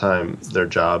their first time their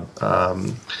job.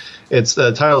 It's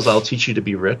the title is "I'll Teach You to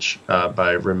Be Rich"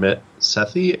 by Ramit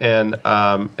Sethi, and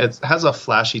it has a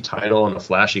flashy title and a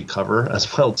flashy cover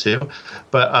as well too.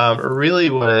 But really,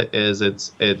 what it is,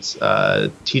 it's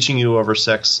teaching you over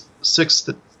six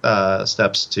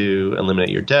steps to eliminate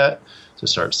your debt, to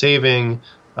start saving,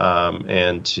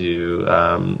 and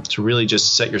to really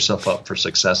just set yourself up for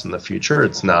success in the future.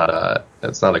 It's not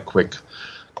a quick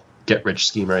get rich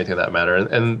scheme or anything of that matter.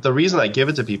 And the reason I give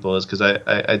it to people is because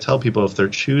I tell people if they're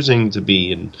choosing to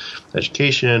be in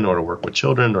education or to work with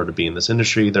children or to be in this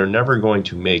industry, they're never going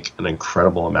to make an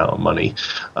incredible amount of money.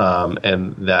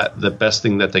 And that the best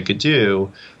thing that they could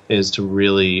do is to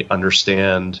really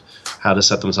understand how to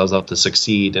set themselves up to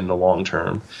succeed in the long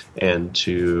term, and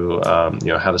to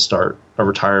how to start a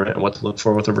retirement and what to look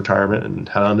for with a retirement and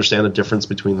how to understand the difference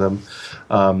between them,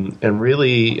 and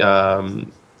really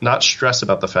not stress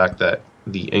about the fact that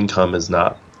the income is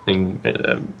not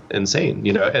insane.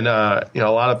 And a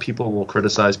lot of people will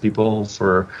criticize people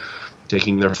for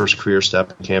taking their first career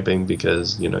step in camping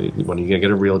because when you're going to get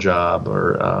a real job,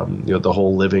 or the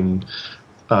whole living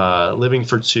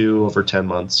for two over 10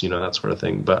 months, that sort of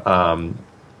thing. But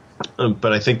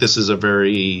I think this is a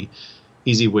very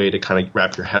easy way to kind of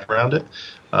wrap your head around it.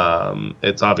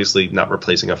 It's obviously not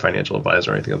replacing a financial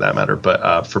advisor or anything of that matter,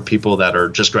 but for people that are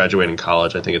just graduating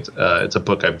college, I think it's a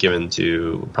book I've given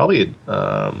to probably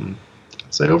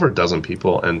say over a dozen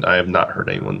people, and I have not heard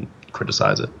anyone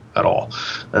criticize it at all,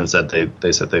 and said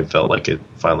they said they felt like it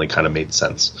finally kind of made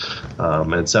sense.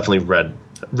 And it's definitely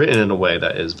written in a way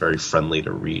that is very friendly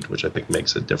to read, which I think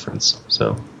makes a difference.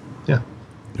 So, yeah.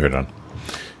 Right on.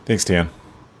 Thanks, Dan.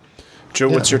 Joe,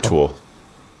 what's your tool?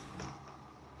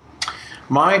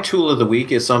 My tool of the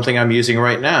week is something I'm using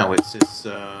right now. It's this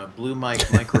Blue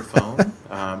Mic microphone.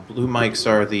 Blue Mics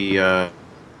are the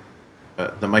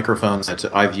microphones that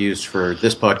I've used for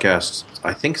this podcast,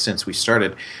 I think, since we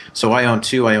started. So I own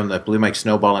two. I own the Blue Mic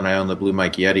Snowball and I own the Blue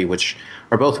Mic Yeti, which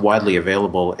are both widely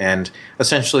available. And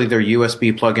essentially, they're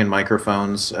USB plug-in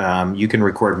microphones. You can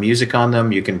record music on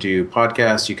them. You can do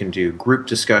podcasts. You can do group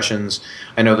discussions.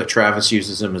 I know that Travis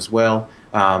uses them as well.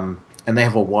 And they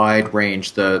have a wide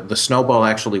range. The Snowball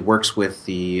actually works with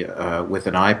with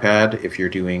an iPad. If you're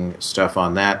doing stuff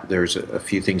on that, there's a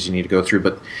few things you need to go through.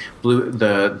 But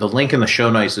the link in the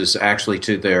show notes is actually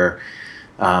to their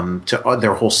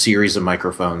whole series of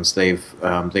microphones.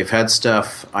 They've had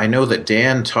stuff. I know that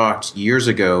Dan talked years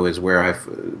ago is where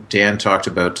Dan talked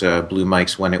about Blue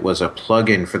Mics when it was a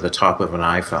plug-in for the top of an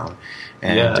iPhone,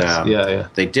 and yes.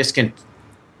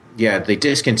 They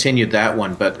discontinued that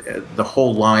one, but the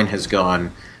whole line has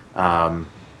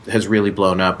really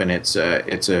blown up, and it's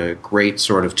a great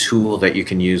sort of tool that you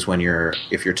can use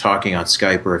if you're talking on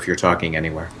Skype or if you're talking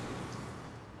anywhere.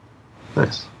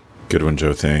 Nice. Good one,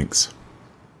 Joe. Thanks.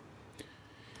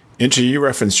 Ange, you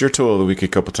referenced your tool of the week a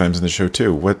couple times in the show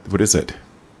too. What is it?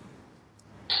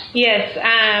 Yes,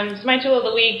 so my tool of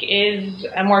the week is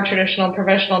a more traditional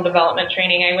professional development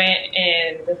training. I went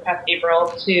in this past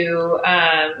April to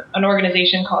an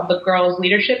organization called the Girls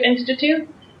Leadership Institute,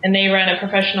 and they run a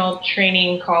professional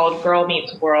training called Girl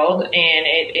Meets World, and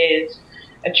it is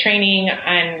a training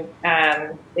on,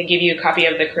 they give you a copy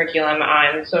of the curriculum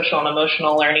on social and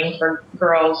emotional learning for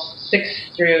girls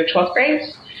 6th through 12th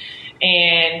grades,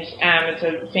 and it's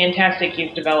a fantastic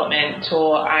youth development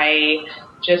tool. I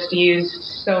just used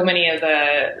so many of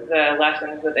the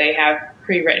lessons that they have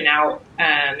pre-written out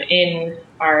in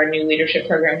our new leadership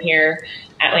program here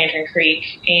at Lantern Creek,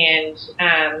 and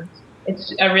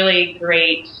it's a really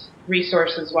great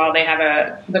resource as well. They have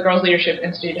the Girls Leadership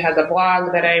Institute has a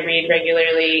blog that I read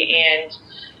regularly, and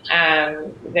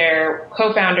their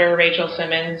co-founder, Rachel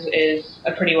Simmons, is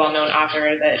a pretty well-known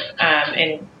author that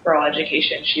in girl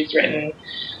education. She's written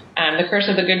The Curse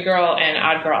of the Good Girl and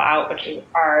Odd Girl Out, which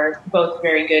are both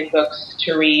very good books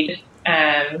to read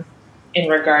in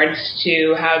regards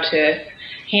to how to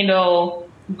handle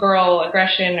girl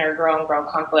aggression or girl and girl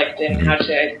conflict, and how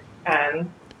to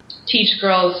teach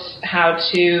girls how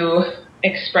to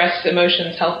express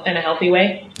emotions in a healthy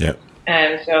way. Yeah.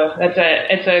 And so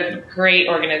it's a great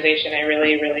organization. I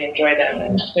really, really enjoy them.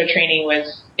 And their training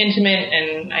was intimate,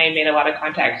 and I made a lot of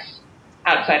contacts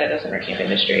outside of the summer camp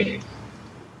industry.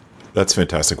 That's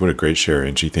fantastic. What a great share,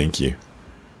 Angie. Thank you.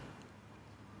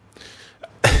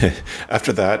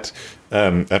 After that,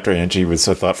 after Angie was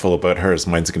so thoughtful about hers,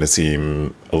 mine's going to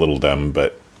seem a little dumb,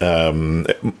 but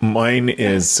mine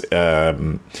is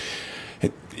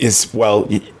well,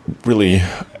 really.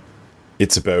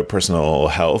 It's about personal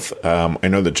health. I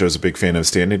know that Joe's a big fan of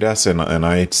standing desks, and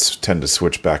I tend to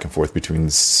switch back and forth between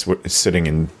sitting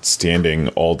and standing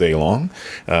all day long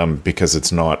because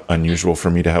it's not unusual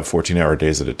for me to have 14-hour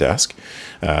days at a desk,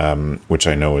 which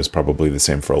I know is probably the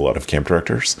same for a lot of camp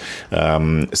directors.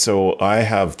 So I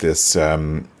have this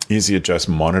easy adjust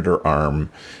monitor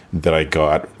arm that I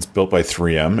got. It's built by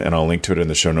 3M, and I'll link to it in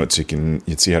the show notes so you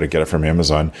can see how to get it from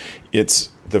Amazon. It's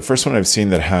the first one I've seen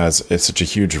that has such a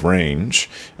huge range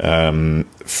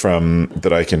from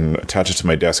that I can attach it to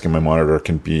my desk, and my monitor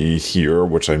can be here,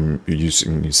 which I'm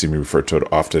using. You see me refer to it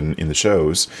often in the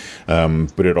shows,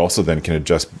 but it also then can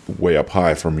adjust way up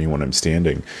high for me when I'm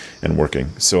standing and working.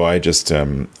 So I just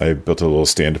I built a little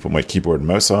stand to put my keyboard and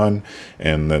mouse on,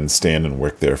 and then stand and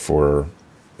work there for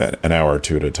an hour or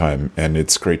two at a time. And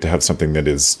it's great to have something that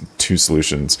is two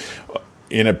solutions.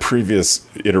 In a previous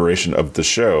iteration of the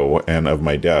show and of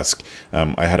my desk,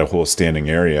 I had a whole standing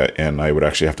area, and I would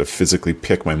actually have to physically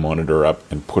pick my monitor up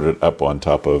and put it up on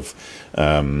top of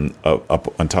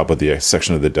the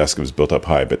section of the desk that was built up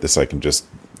high. But this, I can just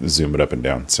zoom it up and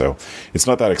down. So it's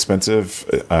not that expensive.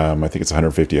 I think it's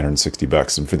 $150,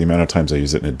 $160, and for the amount of times I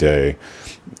use it in a day,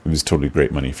 it was totally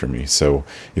great money for me. So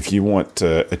if you want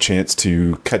a chance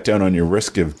to cut down on your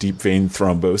risk of deep vein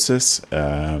thrombosis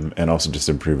and also just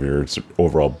improve your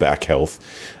overall back health,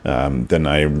 then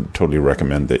I totally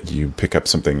recommend that you pick up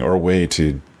something or a way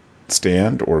to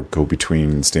stand or go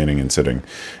between standing and sitting.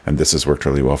 And this has worked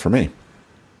really well for me.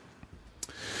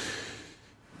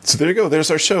 So there you go.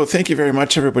 There's our show. Thank you very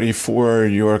much, everybody, for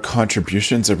your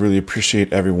contributions. I really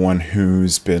appreciate everyone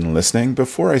who's been listening.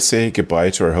 Before I say goodbye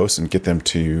to our hosts and get them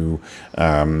to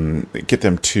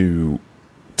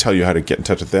tell you how to get in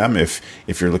touch with them, if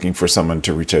you're looking for someone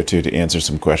to reach out to answer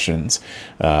some questions,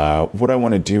 what I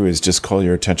want to do is just call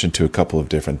your attention to a couple of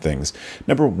different things.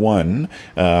 Number one,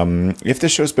 if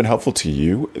this show's been helpful to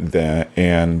you,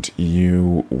 and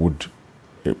you would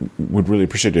really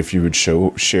appreciate it if you would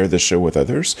share this show with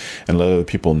others and let other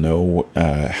people know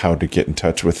how to get in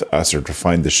touch with us or to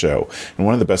find the show. And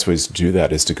one of the best ways to do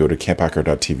that is to go to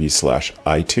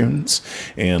camphacker.tv/iTunes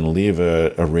and leave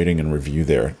a rating and review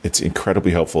there. It's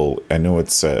incredibly helpful. I know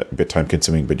it's a bit time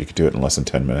consuming, but you could do it in less than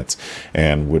 10 minutes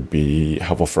and would be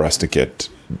helpful for us to get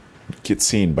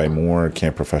seen by more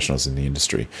camp professionals in the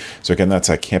industry. So again, that's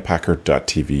at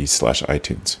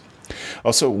camphacker.tv/iTunes.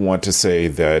 Also want to say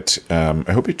that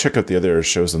I hope you check out the other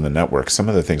shows on the network. Some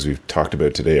of the things we've talked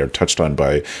about today are touched on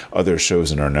by other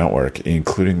shows in our network,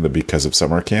 including the Because of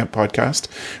Summer Camp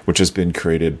podcast, which has been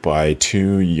created by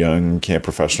two young camp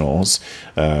professionals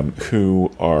who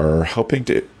are helping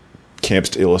camps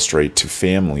to illustrate to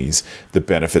families the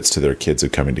benefits to their kids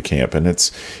of coming to camp. And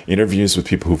it's interviews with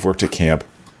people who've worked at camp,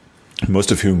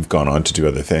 most of whom have gone on to do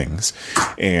other things,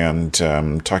 and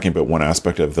talking about one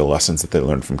aspect of the lessons that they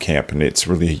learned from camp. And it's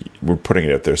really, we're putting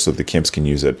it out there so the camps can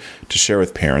use it to share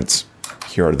with parents.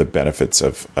 Here are the benefits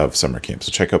of summer camp.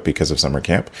 So check out Because of Summer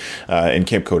Camp. And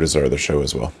Camp Code is our other show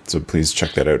as well. So please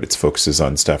check that out. Its focuses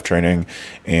on staff training,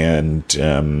 and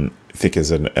I think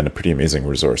is a pretty amazing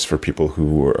resource for people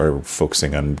who are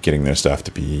focusing on getting their staff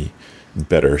to be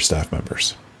better staff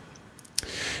members.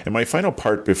 And my final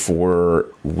part before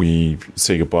we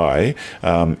say goodbye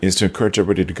is to encourage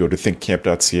everybody to go to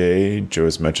thinkcamp.ca. Joe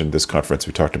has mentioned this conference.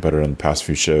 We talked about it on the past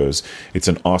few shows. It's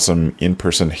an awesome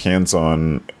in-person,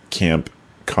 hands-on camp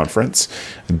conference,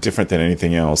 and different than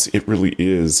anything else. It really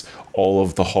is all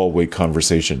of the hallway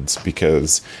conversations,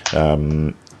 because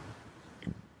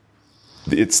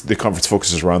the conference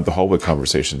focuses around the hallway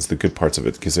conversations, the good parts of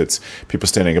it, because it's people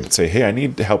standing up and say, hey, I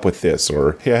need help with this,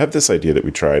 or hey, I have this idea that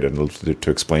we tried, and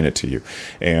to explain it to you.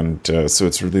 And so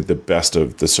it's really the best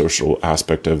of the social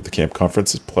aspect of the camp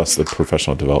conference plus the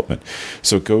professional development.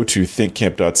 So go to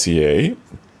thinkcamp.ca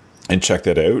and check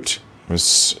that out.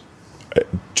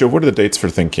 Joe, what are the dates for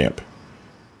Think Camp?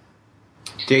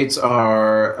 Dates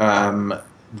are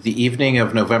the evening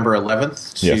of November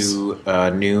 11th to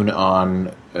noon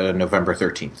on November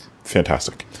 13th.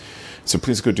 Fantastic. So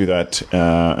please go do that.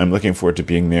 I'm looking forward to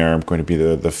being there. I'm going to be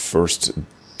the first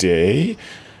day,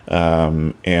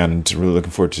 and really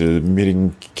looking forward to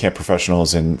meeting camp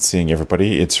professionals and seeing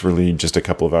everybody. It's really just a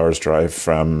couple of hours drive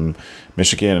from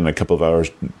Michigan and a couple of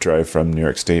hours drive from New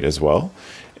York State as well.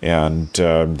 And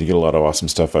you get a lot of awesome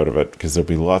stuff out of it, because there'll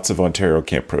be lots of Ontario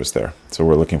CampPros there. So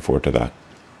we're looking forward to that.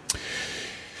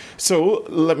 So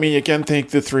let me again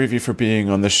thank the three of you for being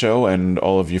on the show, and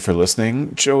all of you for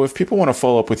listening. Joe, if people want to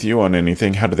follow up with you on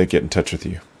anything, how do they get in touch with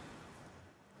you?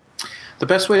 The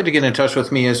best way to get in touch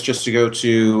with me is just to go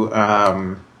to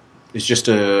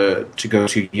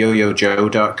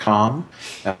yoyojoe.com.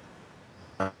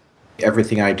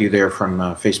 Everything I do there from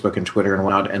Facebook and Twitter and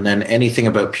whatnot. And then anything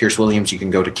about Pierce Williams, you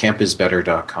can go to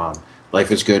campisbetter.com.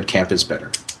 Life is good, camp is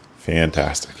better.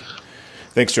 Fantastic.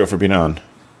 Thanks, Joe, for being on.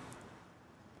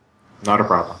 Not a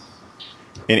problem.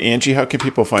 And Angie, how can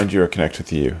people find you or connect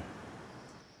with you?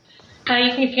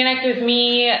 You can connect with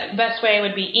me. Best way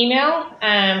would be email.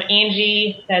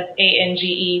 Ange, that's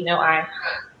ANGE, no I,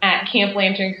 at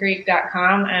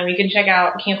CampLanternCreek.com. You can check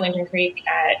out Camp Lantern Creek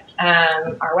at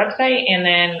our website, and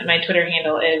then my Twitter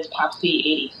handle is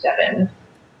Popsy87.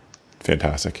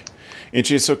 Fantastic.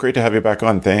 Angie, it's so great to have you back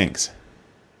on. Thanks.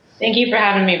 Thank you for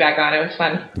having me back on. It was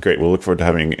fun. Great. We'll look forward to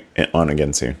having you on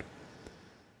again soon.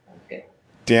 Sounds good.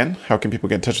 Dan, how can people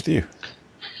get in touch with you?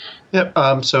 Yep.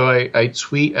 So I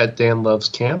tweet at Dan Loves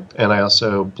Camp, and I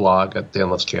also blog at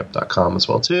danlovescamp.com as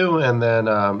well too. And then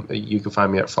you can find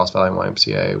me at Frost Valley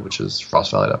YMCA, which is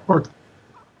frostvalley.org.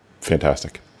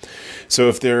 Fantastic. So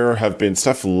if there have been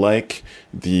stuff like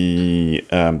the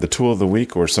tool of the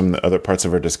week or some of the other parts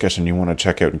of our discussion you want to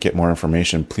check out and get more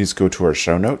information, please go to our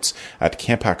show notes at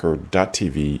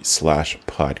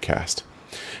camphacker.tv/podcast.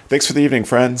 Thanks for the evening,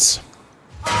 friends.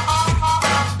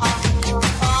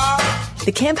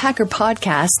 The Camp Hacker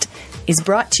podcast is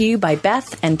brought to you by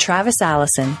Beth and Travis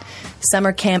Allison,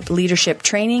 summer camp leadership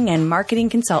training and marketing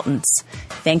consultants.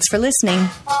 Thanks for listening.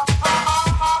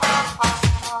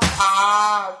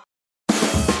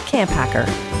 Camp Hacker,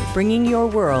 bringing your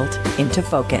world into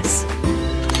focus.